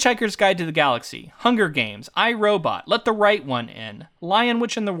Girl, Hitchhiker's Guide to the Galaxy, Hunger Games, I, Robot, Let the Right One In, Lion,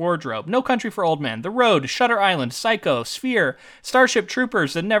 Witch and the Wardrobe, No Country for Old Men, The Road, Shutter Island, Psycho, Sphere, Starship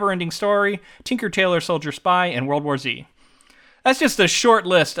Troopers, The Never-Ending Story, Tinker Tailor Soldier Spy, and World War Z. That's just a short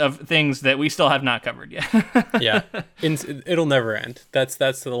list of things that we still have not covered yet. Yeah, it'll never end. That's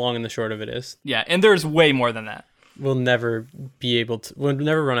the long and the short of it is. Yeah, and there's way more than that. We'll never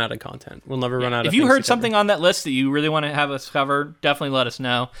run out of content. We'll never run out of If you heard something on that list that you really want to have us cover, definitely let us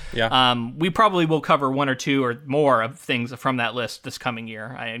know. Yeah. We probably will cover 1 or 2 or more of things from that list this coming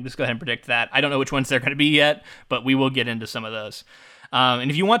year. I just go ahead and predict that. I don't know which ones they're going to be yet, but we will get into some of those.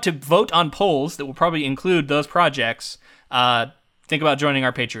 And if you want to vote on polls that will probably include those projects, think about joining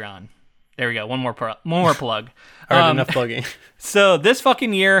our Patreon. There we go. One more plug. All right, enough plugging. So this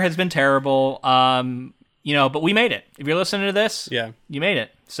fucking year has been terrible. But we made it. If you're listening to this, you made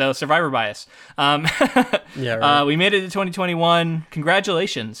it. So survivor bias. Yeah, right. We made it to 2021.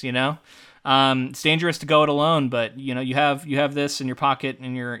 Congratulations. It's dangerous to go it alone, but you have this in your pocket,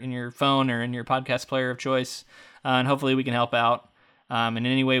 in your phone, or in your podcast player of choice, and hopefully we can help out in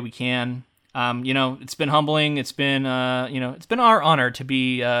any way we can. It's been humbling. It's been it's been our honor to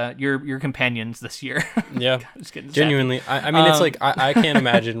be your companions this year. Yeah, genuinely. I mean, it's like I can't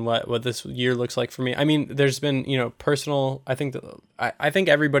imagine what this year looks like for me. I mean, there's been personal. I think I think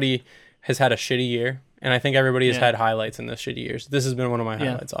everybody has had a shitty year, and I think everybody has had highlights in those shitty years. This has been one of my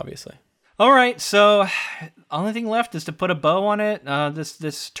highlights, obviously. All right, so only thing left is to put a bow on it.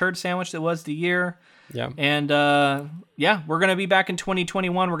 This turd sandwich that was the year. Yeah. And we're going to be back in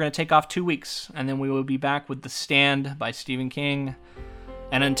 2021. We're going to take off 2 weeks, and then we will be back with The Stand by Stephen King.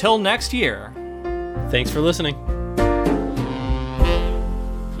 And until next year, thanks for listening.